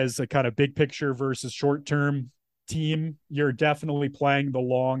lot as a kind of big picture versus short term team. You're definitely playing the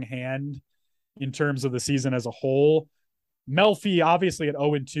long hand in terms of the season as a whole. Melfi, obviously at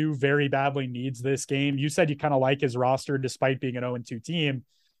 0-2, very badly needs this game. You said you kind of like his roster despite being an 0-2 team.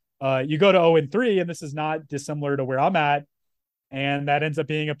 You go to 0-3, and this is not dissimilar to where I'm at. And that ends up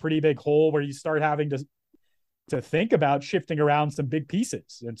being a pretty big hole where you start having to think about shifting around some big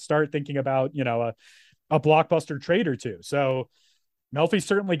pieces and start thinking about, a blockbuster trade or two. So Melfi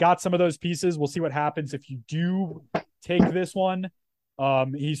certainly got some of those pieces. We'll see what happens if you do take this one.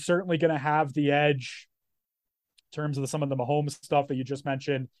 He's certainly going to have the edge in terms of some of the Mahomes stuff that you just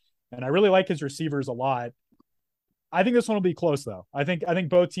mentioned. And I really like his receivers a lot. I think this one will be close though. I think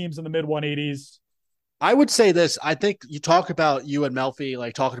both teams in the mid 180s. I would say this. I think you talk about you and Melfi,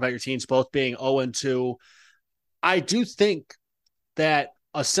 like talking about your teams both being 0-2. I do think that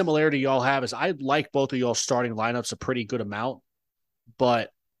a similarity y'all have is I like both of y'all starting lineups a pretty good amount, but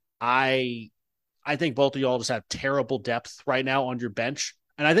I think both of y'all just have terrible depth right now on your bench.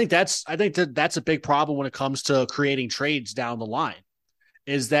 And I think that's a big problem when it comes to creating trades down the line,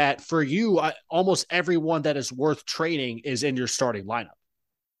 is that for you, almost everyone that is worth trading is in your starting lineup.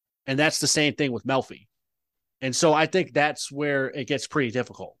 And that's the same thing with Melfi. And so I think that's where it gets pretty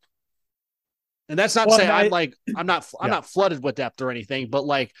difficult. And that's not Well, saying I, I'm not flooded with depth or anything, but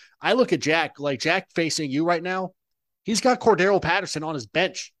like I look at Jack, like Jack facing you right now, he's got Cordero Patterson on his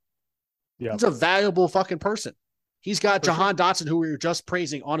bench. yeah, He's a valuable fucking person. He's got for Jahan sure. Dotson, who we were just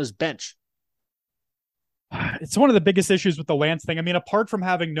praising, on his bench. It's one of the biggest issues with the Lance thing. I mean, apart from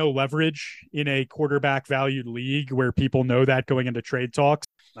having no leverage in a quarterback valued league where people know that going into trade talks,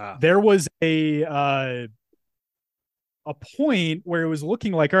 there was a point where it was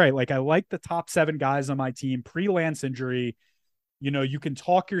looking like, all right, like I like the top 7 guys on my team pre-Lance injury. You know, you can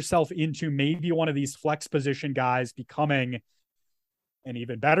talk yourself into maybe one of these flex position guys becoming an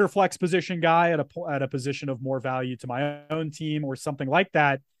even better flex position guy at a position of more value to my own team or something like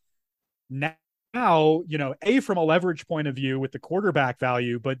that. Now, you know, A, from a leverage point of view with the quarterback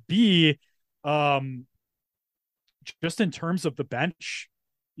value, but B, just in terms of the bench,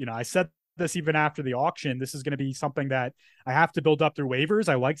 you know, I said this even after the auction, this is going to be something that I have to build up through waivers.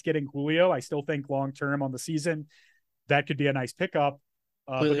 I liked getting Julio. I still think long term on the season that could be a nice pickup.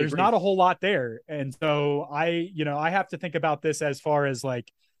 But there's not a whole lot there. And so I have to think about this as far as like,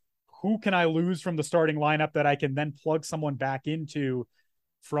 who can I lose from the starting lineup that I can then plug someone back into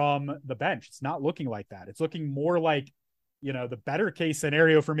from the bench? It's not looking like that. It's looking more like, you know, the better case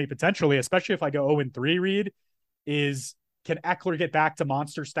scenario for me potentially, especially if I go 0-3, Reed, is can Eckler get back to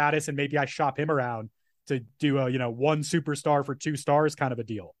monster status and maybe I shop him around to do a, you know, 1 superstar for 2 stars kind of a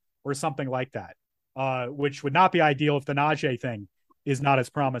deal or something like that, which would not be ideal if the Najee thing is not as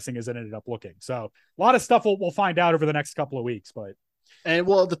promising as it ended up looking. So a lot of stuff we'll find out over the next couple of weeks. But and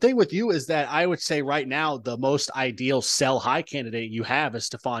well, the thing with you is that I would say right now the most ideal sell high candidate you have is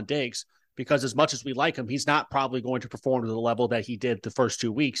Stephon Diggs, because as much as we like him, he's not probably going to perform to the level that he did the first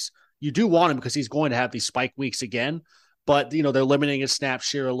 2 weeks. You do want him because he's going to have these spike weeks again, but you know, they're limiting his snap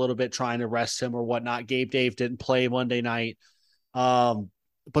share a little bit, trying to rest him or whatnot. Gabe Dave didn't play Monday night.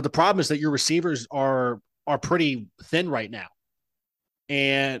 But the problem is that your receivers are pretty thin right now.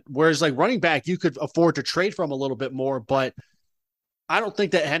 And whereas like running back, you could afford to trade from a little bit more, but I don't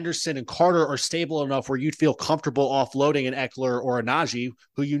think that Henderson and Carter are stable enough where you'd feel comfortable offloading an Eckler or a Najee,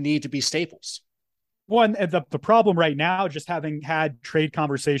 who you need to be staples. One, the problem right now, just having had trade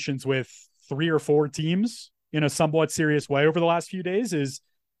conversations with 3 or 4 teams in a somewhat serious way over the last few days, is,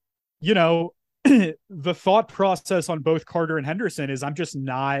 you know, the thought process on both Carter and Henderson is I'm just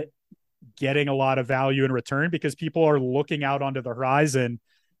not getting a lot of value in return because people are looking out onto the horizon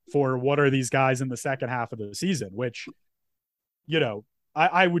for what are these guys in the second half of the season, which, you know,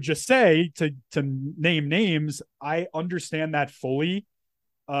 I would just say to name names, I understand that fully.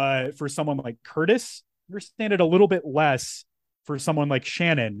 For someone like Curtis, understand it a little bit less for someone like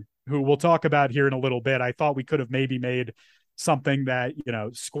Shannon, who we'll talk about here in a little bit. I thought we could have maybe made something that, you know,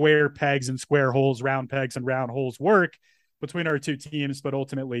 square pegs and square holes, round pegs and round holes work between our 2 teams, but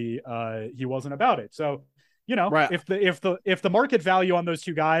ultimately he wasn't about it. So, you know, right. if the market value on those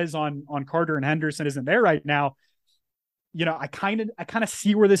 2 guys on Carter and Henderson isn't there right now, you know, I kind of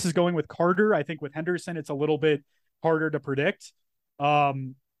see where this is going with Carter. I think with Henderson, it's a little bit harder to predict.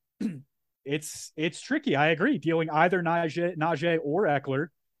 It's tricky. I agree. Dealing either Najee or Eckler,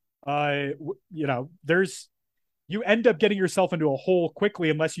 you know, you end up getting yourself into a hole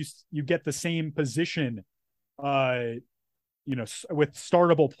quickly unless you get the same position, you know, with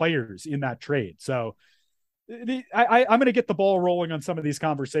startable players in that trade. So I'm going to get the ball rolling on some of these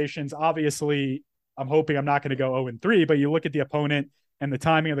conversations. Obviously, I'm hoping I'm not going to go 0-3, but you look at the opponent and the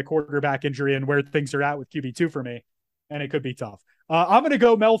timing of the quarterback injury and where things are at with QB2 for me, and it could be tough. I'm going to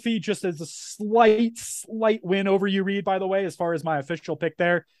go Melfi just as a slight win over you, Reed, by the way, as far as my official pick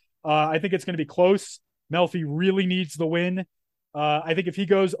there. I think it's going to be close. Melfi really needs the win. I think if he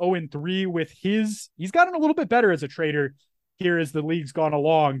goes 0-3 with he's gotten a little bit better as a trader here as the league's gone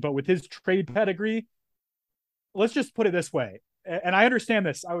along, but with his trade pedigree, let's just put it this way. And I understand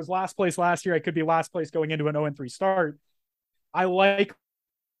this. I was last place last year. I could be last place going into an 0-3 start. I like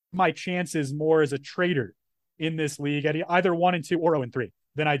my chances more as a trader in this league at either 1-2 or 0-3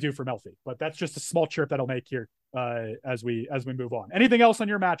 than I do for Melfi. But that's just a small chirp that I'll make here as we move on. Anything else on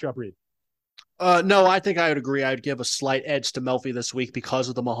your matchup, Reed? No, I think I would agree. I would give a slight edge to Melfi this week because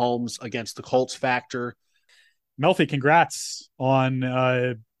of the Mahomes against the Colts factor. Melfi, congrats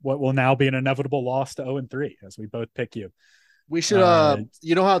on what will now be an inevitable loss to 0-3 as we both pick you. We should,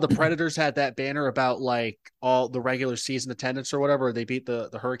 you know how the Predators had that banner about like all the regular season attendance or whatever? They beat the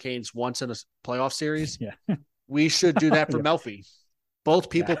Hurricanes once in a playoff series. Yeah. We should do that for Melfi. Both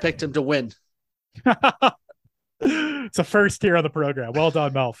people picked him to win. It's a first here on the program. Well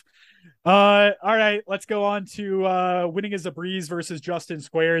done, Melf. All right, let's go on to winning is a breeze versus Justin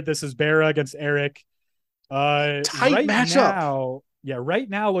Squared. This is Barra against Eric. Tight matchup. Yeah, right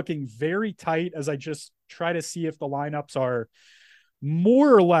now looking very tight as I just try to see if the lineups are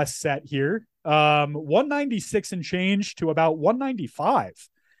more or less set here. 196 and change to about 195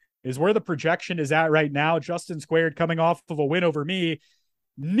 is where the projection is at right now. Justin Squared coming off of a win over me,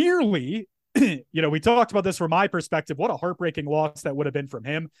 nearly. We talked about this from my perspective. What a heartbreaking loss that would have been from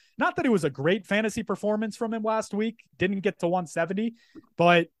him. Not that it was a great fantasy performance from him last week. Didn't get to 170,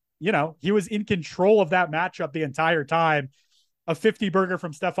 but he was in control of that matchup the entire time. A 50 burger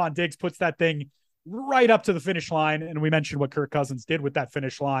from Stefon Diggs puts that thing right up to the finish line. And we mentioned what Kirk Cousins did with that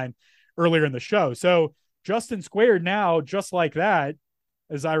finish line earlier in the show. So Justin Squared now, just like that,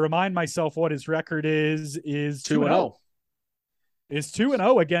 as I remind myself what his record is 2-0. Is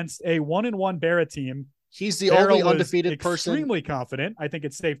 2-0 against a 1-1 Barra team. He's the only undefeated person. Extremely confident. I think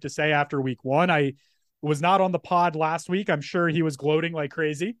it's safe to say after week 1. I was not on the pod last week. I'm sure he was gloating like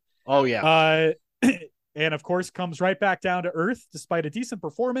crazy. Oh, yeah. And of course, comes right back down to earth despite a decent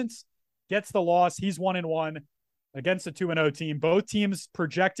performance. Gets the loss. He's 1-1 against a 2-0 team. Both teams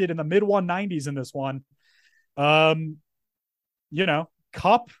projected in the mid 190s in this one.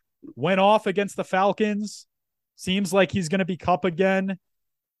 Kupp went off against the Falcons. Seems like he's going to be Kupp again.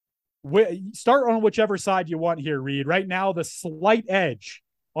 Start on whichever side you want here, Reed. Right now, the slight edge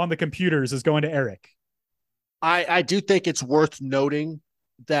on the computers is going to Eric. I do think it's worth noting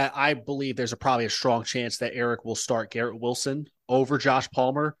that I believe there's probably a strong chance that Eric will start Garrett Wilson over Josh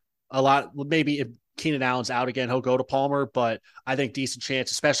Palmer. Maybe if Keenan Allen's out again, he'll go to Palmer, but I think decent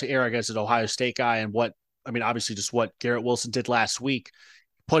chance, especially Eric as an Ohio State guy and obviously just what Garrett Wilson did last week,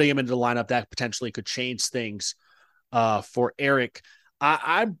 putting him into the lineup that potentially could change things for Eric.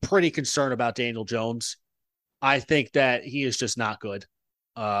 I'm pretty concerned about Daniel Jones. I think that he is just not good.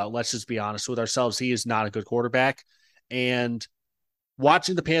 Let's just be honest with ourselves. He is not a good quarterback. And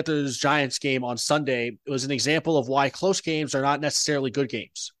watching the Panthers-Giants game on Sunday, it was an example of why close games are not necessarily good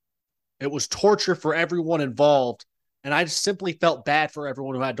games. It was torture for everyone involved, and I just simply felt bad for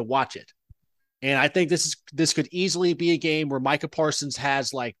everyone who had to watch it. And I think this could easily be a game where Micah Parsons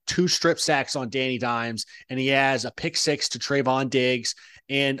has like 2 strip sacks on Danny Dimes, and he has a pick 6 to Trayvon Diggs.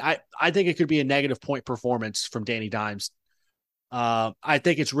 And I think it could be a negative point performance from Danny Dimes. I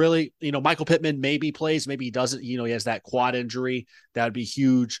think it's really, Michael Pittman maybe plays, maybe he doesn't. He has that quad injury. That would be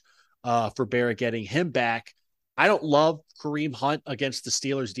huge for Barrett getting him back. I don't love Kareem Hunt against the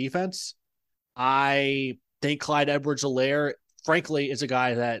Steelers defense. I think Clyde Edwards-Helaire, frankly, is a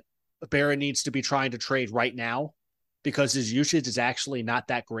guy that Barrett needs to be trying to trade right now because his usage is actually not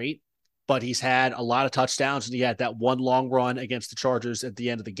that great, but he's had a lot of touchdowns and he had that one long run against the Chargers at the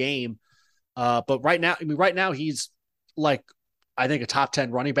end of the game. But right now he's like, I think a top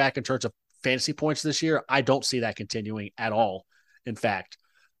 10 running back in terms of fantasy points this year. I don't see that continuing at all. In fact,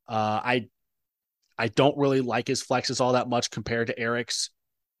 I don't really like his flexes all that much compared to Eric's.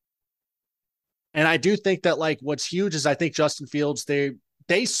 And I do think that what's huge is I think Justin Fields, the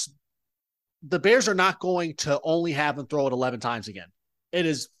Bears are not going to only have him throw it 11 times again. It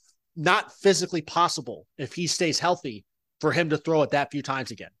is not physically possible if he stays healthy for him to throw it that few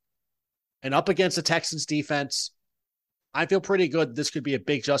times again. And up against the Texans defense, I feel pretty good. This could be a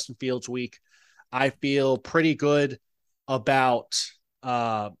big Justin Fields week. I feel pretty good about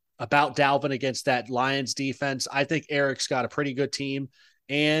Dalvin against that Lions defense. I think Eric's got a pretty good team.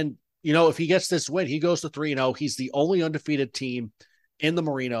 And, if he gets this win, he goes to 3-0. He's the only undefeated team in the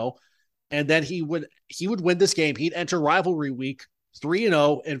Marino. And then he would win this game. He'd enter rivalry week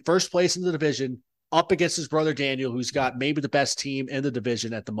 3-0 in first place in the division up against his brother Daniel, who's got maybe the best team in the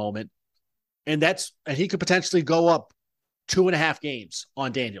division at the moment. And he could potentially go up 2.5 games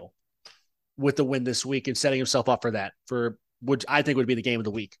on Daniel with the win this week and setting himself up for that, for which I think would be the game of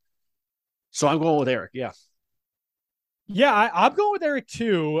the week. So I'm going with Eric. Yeah. Yeah, I'm going with Eric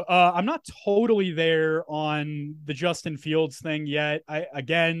too. I'm not totally there on the Justin Fields thing yet.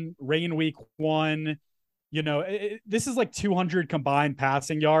 Rain week 1, this is like 200 combined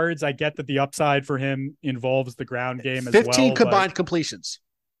passing yards. I get that the upside for him involves the ground game as well. 15 combined completions.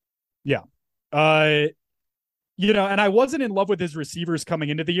 Yeah. And I wasn't in love with his receivers coming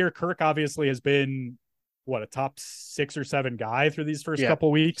into the year. Kirk obviously has been a top 6 or 7 guy through these first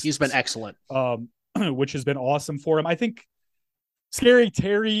couple weeks. He's been excellent. Which has been awesome for him. I think Scary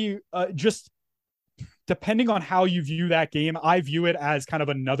Terry, just depending on how you view that game, I view it as kind of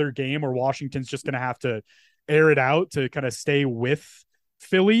another game where Washington's just going to have to air it out to kind of stay with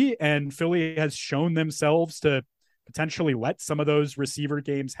Philly. And Philly has shown themselves to potentially let some of those receiver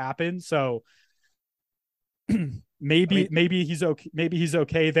games happen. So maybe he's okay. Maybe he's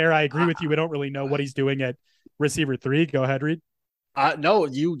okay there. I agree with you. We don't really know what he's doing at receiver 3. Go ahead, Reed. No,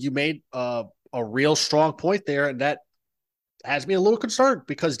 you made a real strong point there, and that has me a little concerned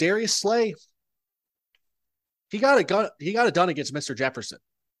because Darius Slay, he got it done against Mr. Jefferson.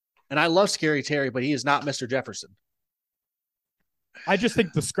 And I love Scary Terry, but he is not Mr. Jefferson. I just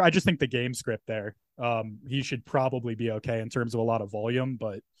think the game script there. He should probably be okay in terms of a lot of volume,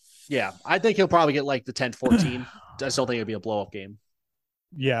 but yeah, I think he'll probably get like the 10-14. I still think it'll be a blow up game.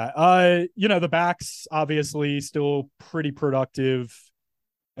 Yeah. The backs obviously still pretty productive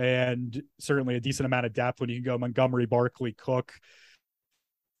and certainly a decent amount of depth when you can go Montgomery, Barkley, Cook.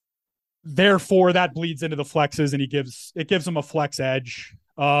 Therefore, that bleeds into the flexes and it gives him a flex edge.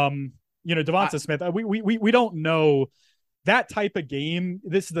 Devonta Smith, we don't know that type of game.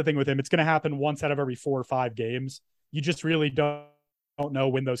 This is the thing with him. It's going to happen once out of every 4 or 5 games. You just really don't know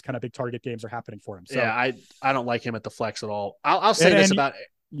when those kind of big target games are happening for him. So yeah, I don't like him at the flex at all. I'll say this about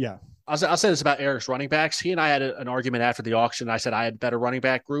I'll say this about Eric's running backs. He and I had an argument after the auction. I said I had better running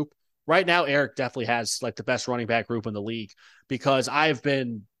back group. Right now, Eric definitely has like the best running back group in the league because I've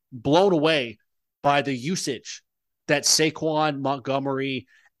been blown away by the usage that Saquon, Montgomery,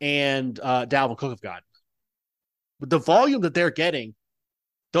 and Dalvin Cook have gotten. With the volume that they're getting,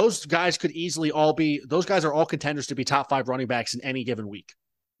 those guys are all contenders to be top 5 running backs in any given week.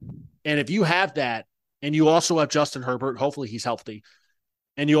 And if you have that, and you also have Justin Herbert, hopefully he's healthy,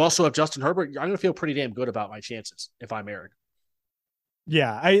 and you also have Justin Herbert, I'm going to feel pretty damn good about my chances if I'm Eric.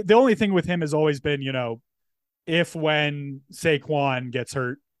 Yeah, the only thing with him has always been, if when Saquon gets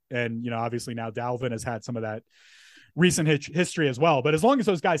hurt, and, obviously now Dalvin has had some of that recent history as well. But as long as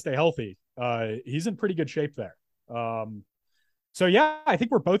those guys stay healthy, he's in pretty good shape there. So yeah, I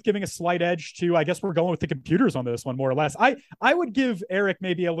think we're both giving a slight edge to, I guess we're going with the computers on this one, more or less. I would give Eric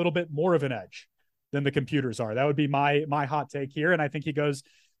maybe a little bit more of an edge than the computers are. That would be my hot take here. And I think he goes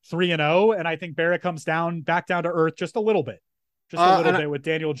 3-0. And I think Barrett comes back down to earth just a little bit. Just a little bit with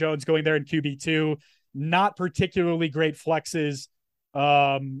Daniel Jones going there in QB2. Not particularly great flexes.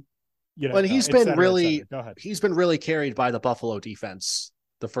 But he's been really carried by the Buffalo defense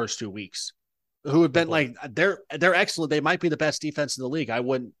the first 2 weeks, who have been like they're excellent. They might be the best defense in the league. I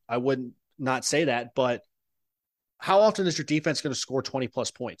wouldn't not say that, but how often is your defense going to score 20 plus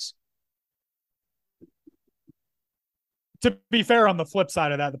points? To be fair, on the flip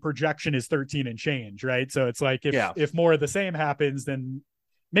side of that, the projection is 13 and change, right? So it's like if more of the same happens, then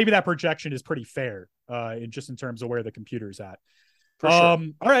maybe that projection is pretty fair, in terms of where the computer's at. For sure.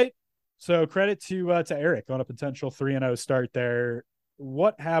 All right. So credit to Eric on a potential 3-0 start there.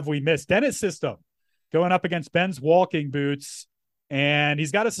 What have we missed? Dennis system going up against Ben's walking boots, and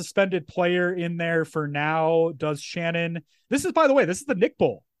he's got a suspended player in there for now. Does Shannon? This is, by the way, this is the Nick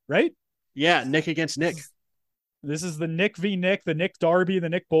Bowl, right? Yeah, Nick against Nick. This is the Nick v. Nick, the Nick Derby, the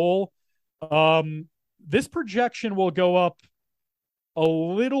Nick Bowl. This projection will go up a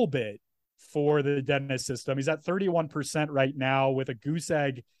little bit for the Dennis system. He's at 31% right now with a goose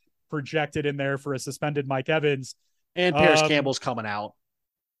egg projected in there for a suspended Mike Evans. And Paris Campbell's coming out.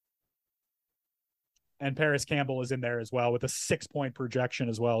 And Paris Campbell is in there as well with a 6-point projection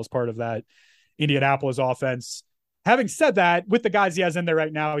as well as part of that Indianapolis offense. Having said that, with the guys he has in there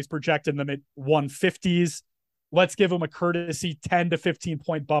right now, he's projecting them at 150s. Let's give him a courtesy 10 to 15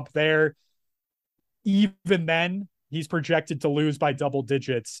 point bump there. Even then, he's projected to lose by double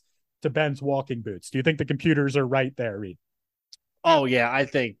digits to Ben's walking boots. Do you think the computers are right there, Reed? Oh yeah, I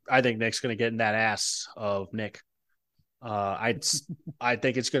think Nick's going to get in that ass of Nick. I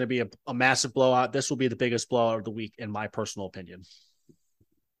think it's going to be a massive blowout. This will be the biggest blowout of the week, in my personal opinion.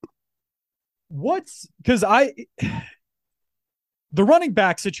 The running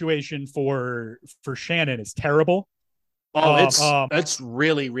back situation for Shannon is terrible. Oh, it's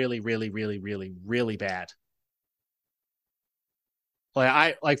really, really, really, really, really, really bad.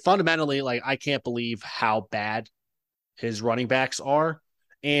 Fundamentally, I can't believe how bad his running backs are.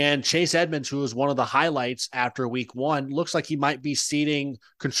 And Chase Edmonds, who was one of the highlights after week 1, looks like he might be ceding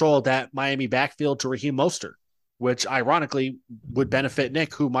control of that Miami backfield to Raheem Mostert, which ironically would benefit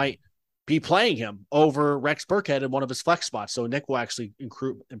Nick, who might be playing him over Rex Burkhead in one of his flex spots. So Nick will actually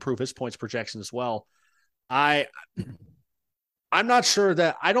improve his points projection as well. I'm not sure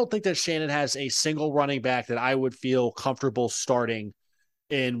I don't think that Shannon has a single running back that I would feel comfortable starting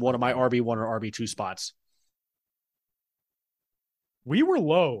in one of my RB1 or RB2 spots. We were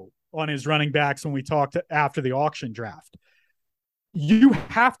low on his running backs when we talked after the auction draft. You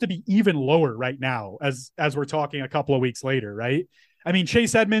have to be even lower right now as we're talking a couple of weeks later, right? I mean,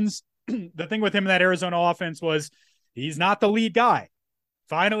 Chase Edmonds, the thing with him in that Arizona offense was he's not the lead guy.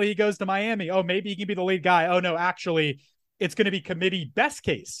 Finally, he goes to Miami. Oh, maybe he can be the lead guy. Oh, no, actually, it's going to be committee best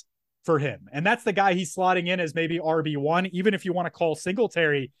case for him. And that's the guy he's slotting in as maybe RB1. Even if you want to call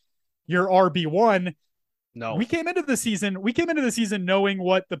Singletary your RB1, No. We came into the season knowing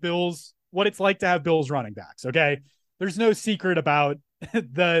what it's like to have Bills running backs. Okay. There's no secret about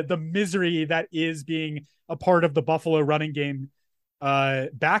the misery that is being a part of the Buffalo running game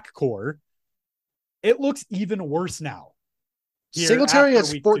back core. It looks even worse now. Singletary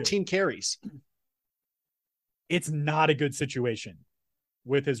has 14 carries. It's not a good situation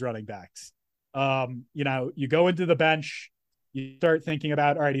with his running backs. You go into the bench, you start thinking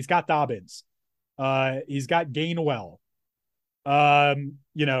about, all right, he's got Dobbins. He's got Gainwell.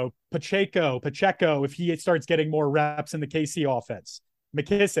 Pacheco, if he starts getting more reps in the KC offense.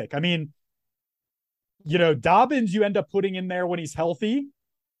 McKissick. I mean, Dobbins you end up putting in there when he's healthy.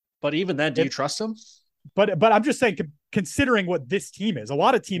 But even then, do you trust him? But I'm just saying, considering what this team is, a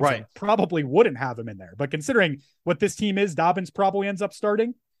lot of teams probably wouldn't have him in there. But considering what this team is, Dobbins probably ends up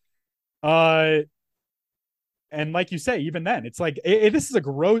starting. And like you say, even then, it's like this is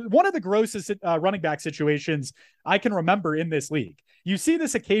one of the grossest running back situations I can remember in this league. You see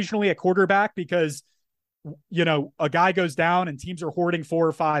this occasionally at quarterback because, a guy goes down and teams are hoarding 4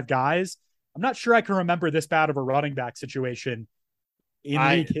 or 5 guys. I'm not sure I can remember this bad of a running back situation in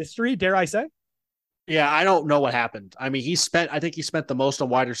league history, dare I say? Yeah, I don't know what happened. I mean, I think he spent the most on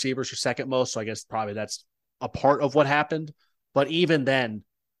wide receivers or second most. So I guess probably that's a part of what happened. But even then,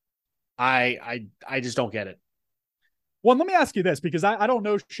 I just don't get it. Well, let me ask you this, because I don't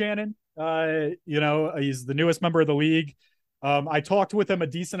know Shannon. He's the newest member of the league. I talked with him a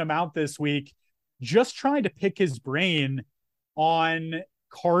decent amount this week, just trying to pick his brain on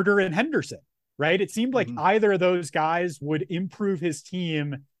Carter and Henderson, right? It seemed like either of those guys would improve his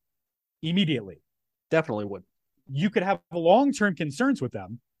team immediately. Definitely would. You could have long-term concerns with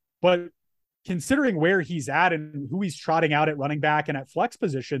them, but considering where he's at and who he's trotting out at running back and at flex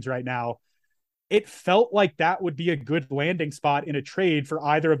positions right now, it felt like that would be a good landing spot in a trade for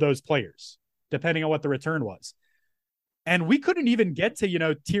either of those players, depending on what the return was. And we couldn't even get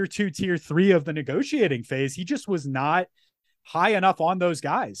to, tier 2, tier 3 of the negotiating phase. He just was not high enough on those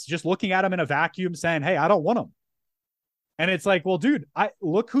guys, just looking at him in a vacuum saying, hey, I don't want him. And it's like, well, dude,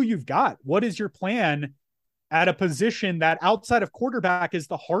 look who you've got. What is your plan at a position that outside of quarterback is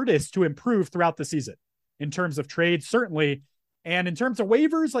the hardest to improve throughout the season in terms of trades, certainly. And in terms of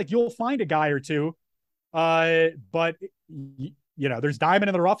waivers, like you'll find a guy or two, but there's diamond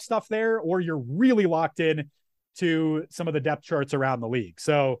in the rough stuff there, or you're really locked in to some of the depth charts around the league.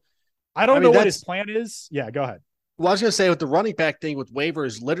 So I don't know what his plan is. Yeah, go ahead. Well, I was going to say with the running back thing with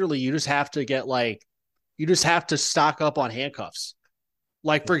waivers, literally you just have to stock up on handcuffs.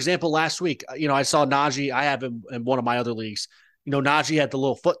 Like, for example, last week, I saw Najee. I have him in one of my other leagues. Najee had the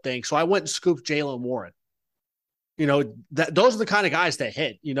little foot thing. So I went and scooped Jaylen Warren. Those are the kind of guys that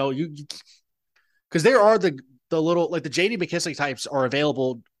hit, because there are the little, like the JD McKissick types are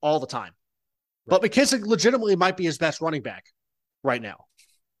available all the time. Right. But McKissick legitimately might be his best running back right now.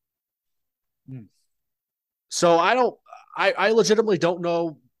 So I legitimately don't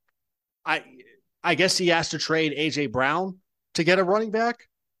know. I guess he has to trade AJ Brown to get a running back.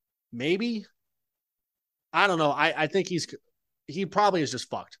 Maybe. I don't know. I think he probably is just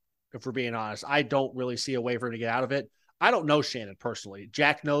fucked, if we're being honest. I don't really see a way for him to get out of it. I don't know Shannon personally.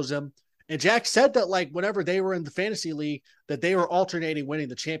 Jack knows him. And Jack said that like whenever they were in the fantasy league, that they were alternating winning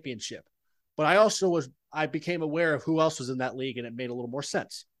the championship. But I became aware of who else was in that league, and it made a little more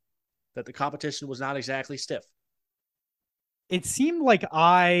sense that the competition was not exactly stiff. It seemed like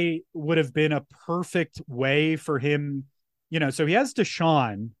I would have been a perfect way for him, so he has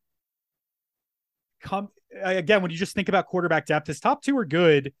Deshaun. Again, when you just think about quarterback depth, his top 2 are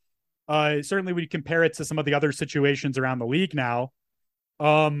good. Certainly when you compare it to some of the other situations around the league now.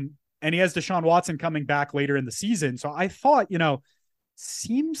 And he has Deshaun Watson coming back later in the season. So I thought,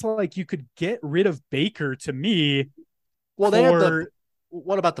 seems like you could get rid of Baker to me. Well,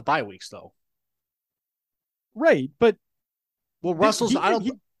 what about the bye weeks though? Right. But Russell's, I don't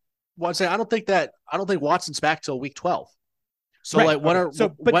think Watson's back till week 12. So right,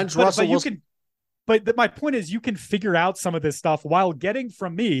 when's Russell? But my point is, you can figure out some of this stuff while getting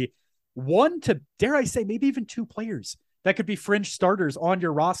from me 1 to, dare I say, maybe even 2 players that could be fringe starters on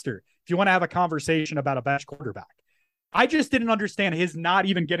your roster if you want to have a conversation about a bench quarterback. I just didn't understand his not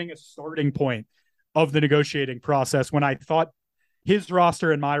even getting a starting point of the negotiating process when I thought his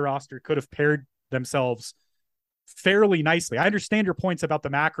roster and my roster could have paired themselves fairly nicely. I understand your points about the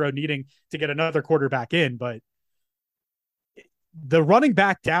macro needing to get another quarterback in, but the running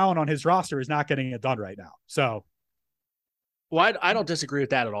back down on his roster is not getting it done right now. So, well, I don't disagree with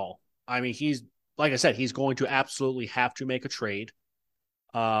that at all. I mean, like I said, he's going to absolutely have to make a trade.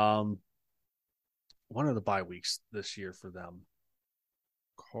 One of the bye weeks this year for them,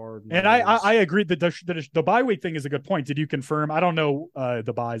 Cardinals. And I agree that the bye week thing is a good point. Did you confirm? I don't know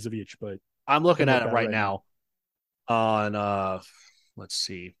the buys of each, but I'm looking at it right now. On let's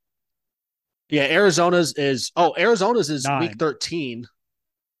see. Yeah, Arizona's is week 13.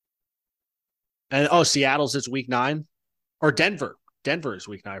 And Seattle's is week 9. Or Denver. Denver is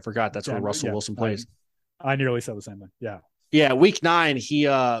week 9. I forgot that's where Russell Wilson plays. I nearly said the same thing. Yeah. Yeah, week 9, he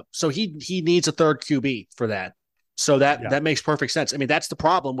needs a third QB for that. So that makes perfect sense. I mean, that's the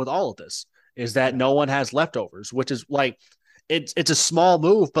problem with all of this, is that no one has leftovers, which is like it's a small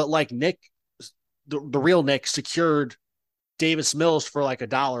move, but like Nick, the real Nick, secured Davis Mills for like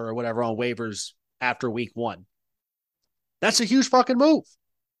 $1 or whatever on waivers after week 1. That's a huge fucking move.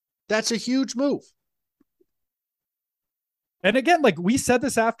 That's a huge move. And again, like we said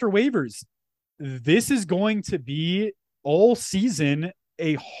this after waivers, this is going to be all season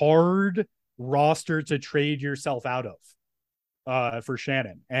a hard roster to trade yourself out of for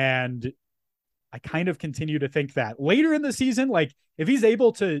Shannon. And I kind of continue to think that later in the season, like if he's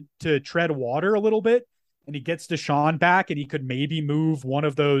able to tread water a little bit and he gets Deshaun back and he could maybe move one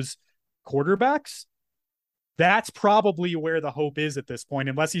of those quarterbacks, that's probably where the hope is at this point,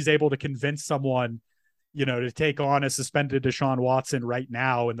 unless he's able to convince someone, to take on a suspended Deshaun Watson right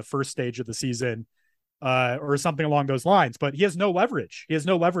now in the first stage of the season, or something along those lines. But he has no leverage. He has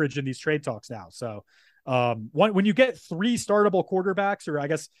no leverage in these trade talks now. So when you get 3 startable quarterbacks, or I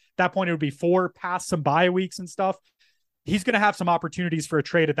guess at that point it would be 4 past some bye weeks and stuff, he's going to have some opportunities for a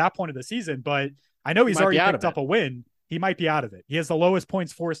trade at that point of the season. But I know he's already picked up a win. He might be out of it. He has the lowest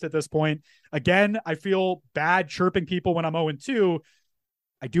points forced at this point. Again, I feel bad chirping people when I'm 0-2.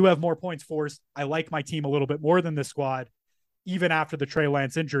 I do have more points forced. I like my team a little bit more than this squad, even after the Trey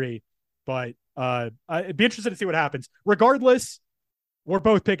Lance injury. But I'd be interested to see what happens. Regardless, we're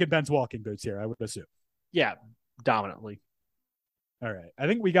both picking Ben's walking boots here, I would assume. Yeah, dominantly. All right. I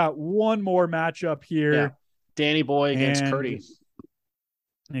think we got one more matchup here. Yeah. Danny Boy against Curdy.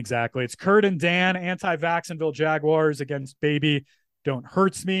 Exactly. It's Kurt and Dan, anti-Vaxenville Jaguars against Baby Don't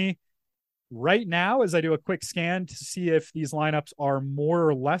Hurts Me. Right now, as I do a quick scan to see if these lineups are more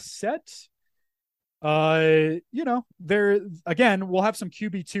or less set, there again, we'll have some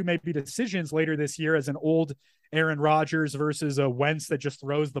QB2 maybe decisions later this year as an old Aaron Rodgers versus a Wentz that just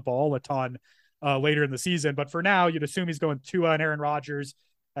throws the ball a ton later in the season. But for now, you'd assume he's going Tua and Aaron Rodgers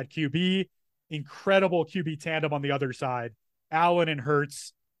at QB. Incredible QB tandem on the other side. Allen and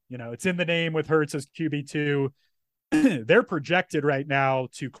Hurts, it's in the name with Hurts as QB2. They're projected right now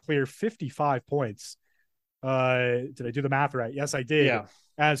to clear 55 points. Did I do the math right? Yes, I did. Yeah.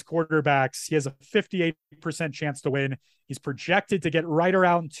 As quarterbacks, he has a 58% chance to win. He's projected to get right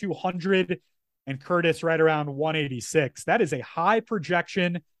around 200, and Curtis right around 186. That is a high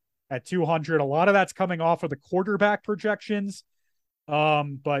projection at 200. A lot of that's coming off of the quarterback projections.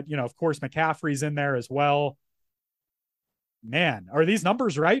 But, of course, McCaffrey's in there as well. Man, are these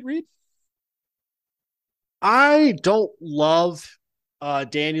numbers right, Reed? I don't love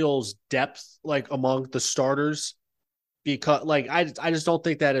Daniel's depth among the starters, because I just don't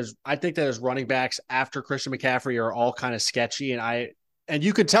think I think that his running backs after Christian McCaffrey are all kind of sketchy, and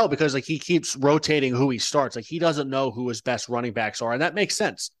you can tell because he keeps rotating who he starts. He doesn't know who his best running backs are, and that makes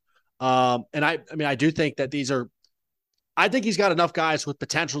sense. And I do think that I think he's got enough guys with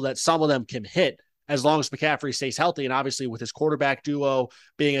potential that some of them can hit as long as McCaffrey stays healthy, and obviously with his quarterback duo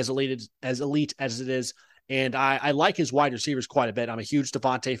being as elite as it is. And I like his wide receivers quite a bit. I'm a huge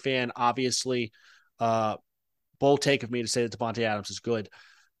Devontae fan, obviously. Bold take of me to say that Devontae Adams is good.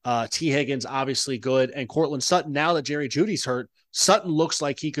 T. Higgins, obviously good. And Cortland Sutton, now that Jerry Jeudy's hurt, Sutton looks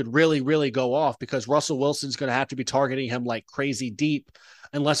like he could really, really go off, because Russell Wilson's going to have to be targeting him like crazy deep,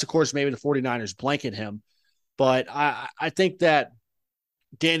 unless, of course, maybe the 49ers blanket him. But I think that,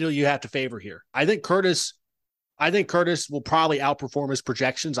 Daniel, you have to favor here. I think Curtis will probably outperform his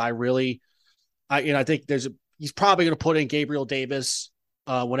projections. I think he's probably going to put in Gabriel Davis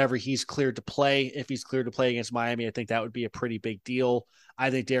whenever he's cleared to play. If he's cleared to play against Miami, I think that would be a pretty big deal. I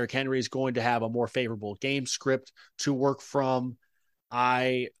think Derrick Henry is going to have a more favorable game script to work from.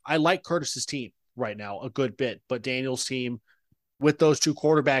 I like Curtis's team right now a good bit, but Daniel's team, with those 2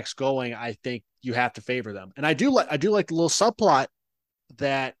 quarterbacks going, I think you have to favor them. And I do like the little subplot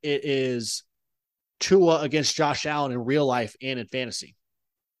that it is Tua against Josh Allen in real life and in fantasy.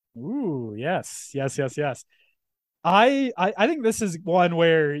 Ooh, yes. I think this is one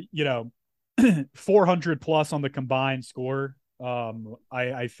where, 400 plus on the combined score.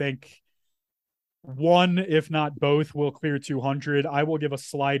 I think one, if not both, will clear 200. I will give a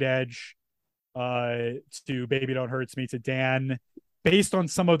slight edge to Baby Don't Hurts Me to Dan, based on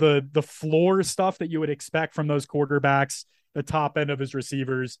some of the floor stuff that you would expect from those quarterbacks. the top end of his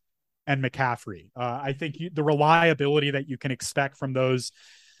receivers and McCaffrey. I think the reliability that you can expect from those,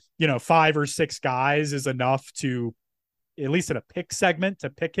 5 or 6 guys is enough to, at least in a pick segment, to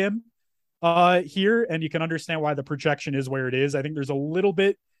pick him here. And you can understand why the projection is where it is. I think there's a little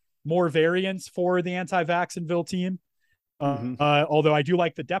bit more variance for the anti-Vaxonville team. Although I do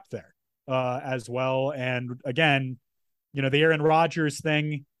like the depth there as well. And again, the Aaron Rodgers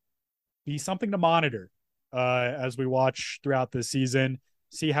thing, be something to monitor as we watch throughout this season,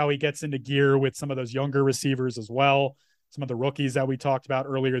 see how he gets into gear with some of those younger receivers as well, some of the rookies that we talked about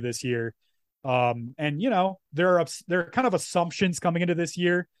earlier this year. And, there are kind of assumptions coming into this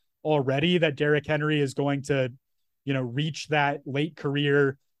year already that Derrick Henry is going to, reach that late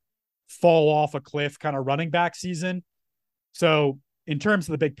career, fall off a cliff kind of running back season. So in terms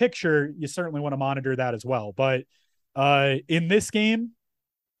of the big picture, you certainly want to monitor that as well. But in this game,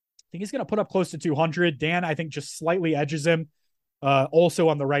 I think he's going to put up close to 200. Dan, I think, just slightly edges him, also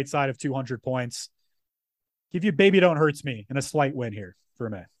on the right side of 200 points. Give you Baby Don't Hurts Me and a slight win here for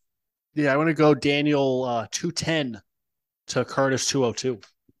me. Yeah, I want to go Daniel 210 to Curtis 202.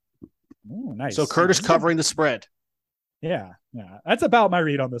 Ooh, nice. So Curtis covering the spread. Yeah. That's about my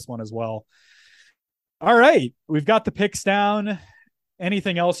read on this one as well. All right. We've got the picks down.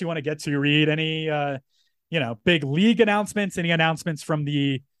 Anything else you want to get to, Reed? Any, big league announcements? Any announcements from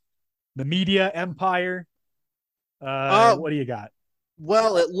the media empire? What do you got?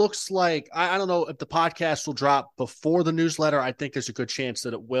 Well, it looks like, I don't know if the podcast will drop before the newsletter. I think there's a good chance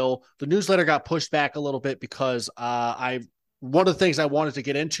that it will. The newsletter got pushed back a little bit because one of the things I wanted to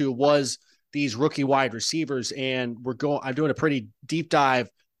get into was these rookie wide receivers. And I'm doing a pretty deep dive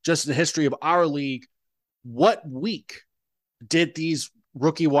just in the history of our league. What week did these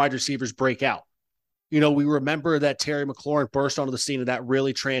rookie wide receivers break out? We remember that Terry McLaurin burst onto the scene and that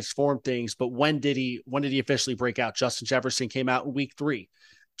really transformed things. But when did he officially break out? Justin Jefferson came out in week 3,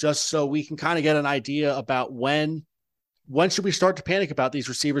 just so we can kind of get an idea about when should we start to panic about these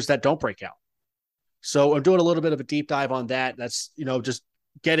receivers that don't break out. So I'm doing a little bit of a deep dive on that. That's, just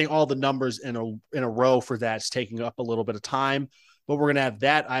getting all the numbers in a row for that. It's taking up a little bit of time, but we're going to have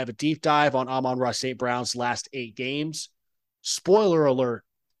that. I have a deep dive on Amon-Ra St. Brown's last 8 games. Spoiler alert.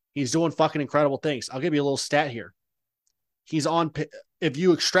 He's doing fucking incredible things. I'll give you a little stat here. If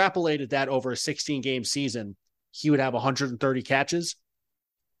you extrapolated that over a 16-game season, he would have 130 catches.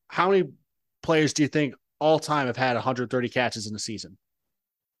 How many players do you think all time have had 130 catches in a season?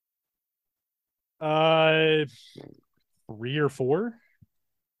 3 or 4.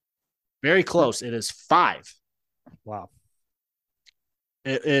 Very close. It is 5. Wow.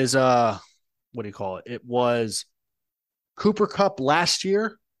 It is what do you call it? It was Cooper Kupp last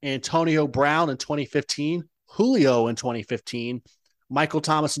year, Antonio Brown in 2015, Julio in 2015, Michael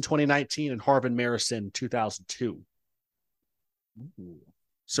Thomas in 2019, and Harvin Marison in 2002. Ooh.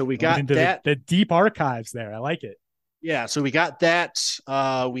 So we got that. The deep archives there. I like it. Yeah, so we got that.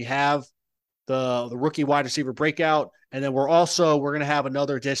 We have the rookie wide receiver breakout, and then we're going to have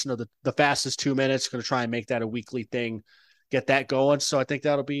another edition of the fastest 2 minutes. Going to try and make that a weekly thing, get that going. So I think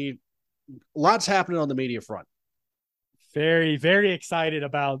that'll be lots happening on the media front. Very, very excited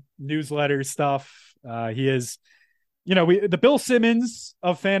about newsletter stuff. He is, the Bill Simmons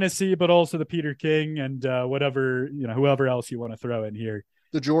of fantasy, but also the Peter King and whatever, whoever else you want to throw in here.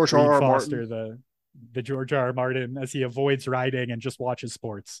 The George R. R. Foster, Martin. The George R. R. Martin, as he avoids writing and just watches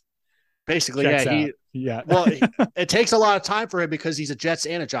sports. Basically, yeah. Well, it takes a lot of time for him because he's a Jets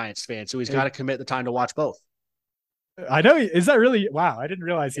and a Giants fan, so he's got to commit the time to watch both. I know. Is that really? Wow, I didn't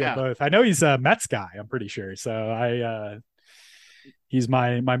realize he had both. I know he's a Mets guy. I'm pretty sure. So he's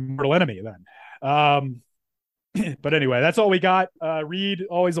my mortal enemy then. But anyway, that's all we got. Reed,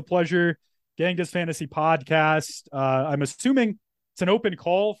 always a pleasure. Genghis Fantasy Podcast. I'm assuming it's an open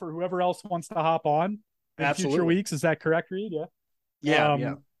call for whoever else wants to hop on in future weeks. Is that correct, Reed?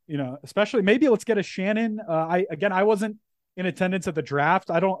 Yeah. Yeah. Especially maybe let's get a Shannon. I wasn't in attendance at the draft.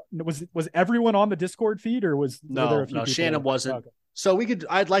 Was everyone on the Discord feed or were there a few people? Shannon wasn't. Okay. So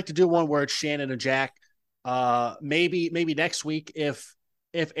I'd like to do one where it's Shannon and Jack. Maybe next week if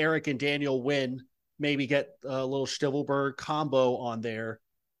Eric and Daniel win, maybe get a little Stivelberg combo on there.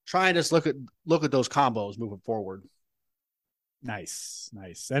 Try and just look at those combos moving forward. Nice.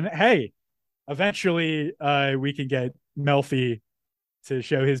 And hey, eventually we can get Melfi to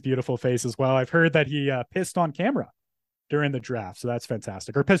show his beautiful face as well. I've heard that he pissed on camera during the draft, so that's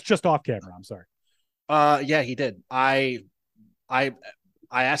fantastic. Or pissed just off camera. I'm sorry. Yeah, he did. I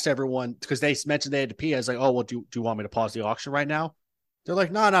asked everyone because they mentioned they had to pee. I was like, oh, well, do you want me to pause the auction right now? They're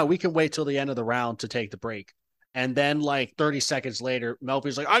like, no, we can wait till the end of the round to take the break. And then like 30 seconds later,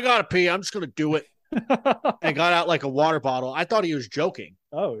 Melfi's like, I gotta pee. I'm just gonna do it. and got out like a water bottle. I thought he was joking.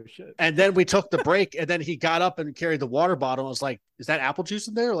 Oh shit. And then we took the break, and then he got up and carried the water bottle. I was like, is that apple juice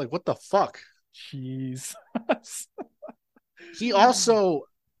in there? Like, what the fuck? Jeez. He also,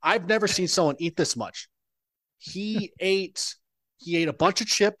 I've never seen someone eat this much. He ate a bunch of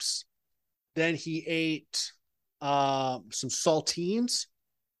chips. Then he ate some saltines.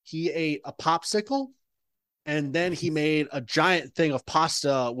 He ate a popsicle. And then he made a giant thing of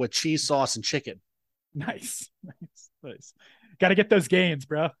pasta with cheese sauce and chicken. Nice. Got to get those gains,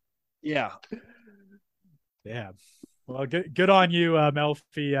 bro. Yeah. Yeah. Well, good on you,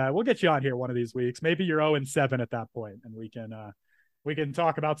 Melfi. We'll get you on here one of these weeks. Maybe you're 0-7 at that point, and we can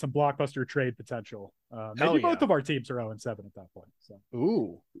talk about some blockbuster trade potential. Maybe both of our teams are 0-7 at that point. So,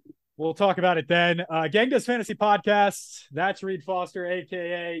 ooh, we'll talk about it then. Gang Does Fantasy Podcast. That's Reed Foster,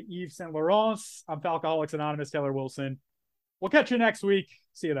 aka Yves Saint Laurent. I'm Falcoholics Anonymous, Taylor Wilson. We'll catch you next week.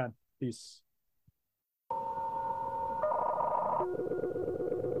 See you then. Peace.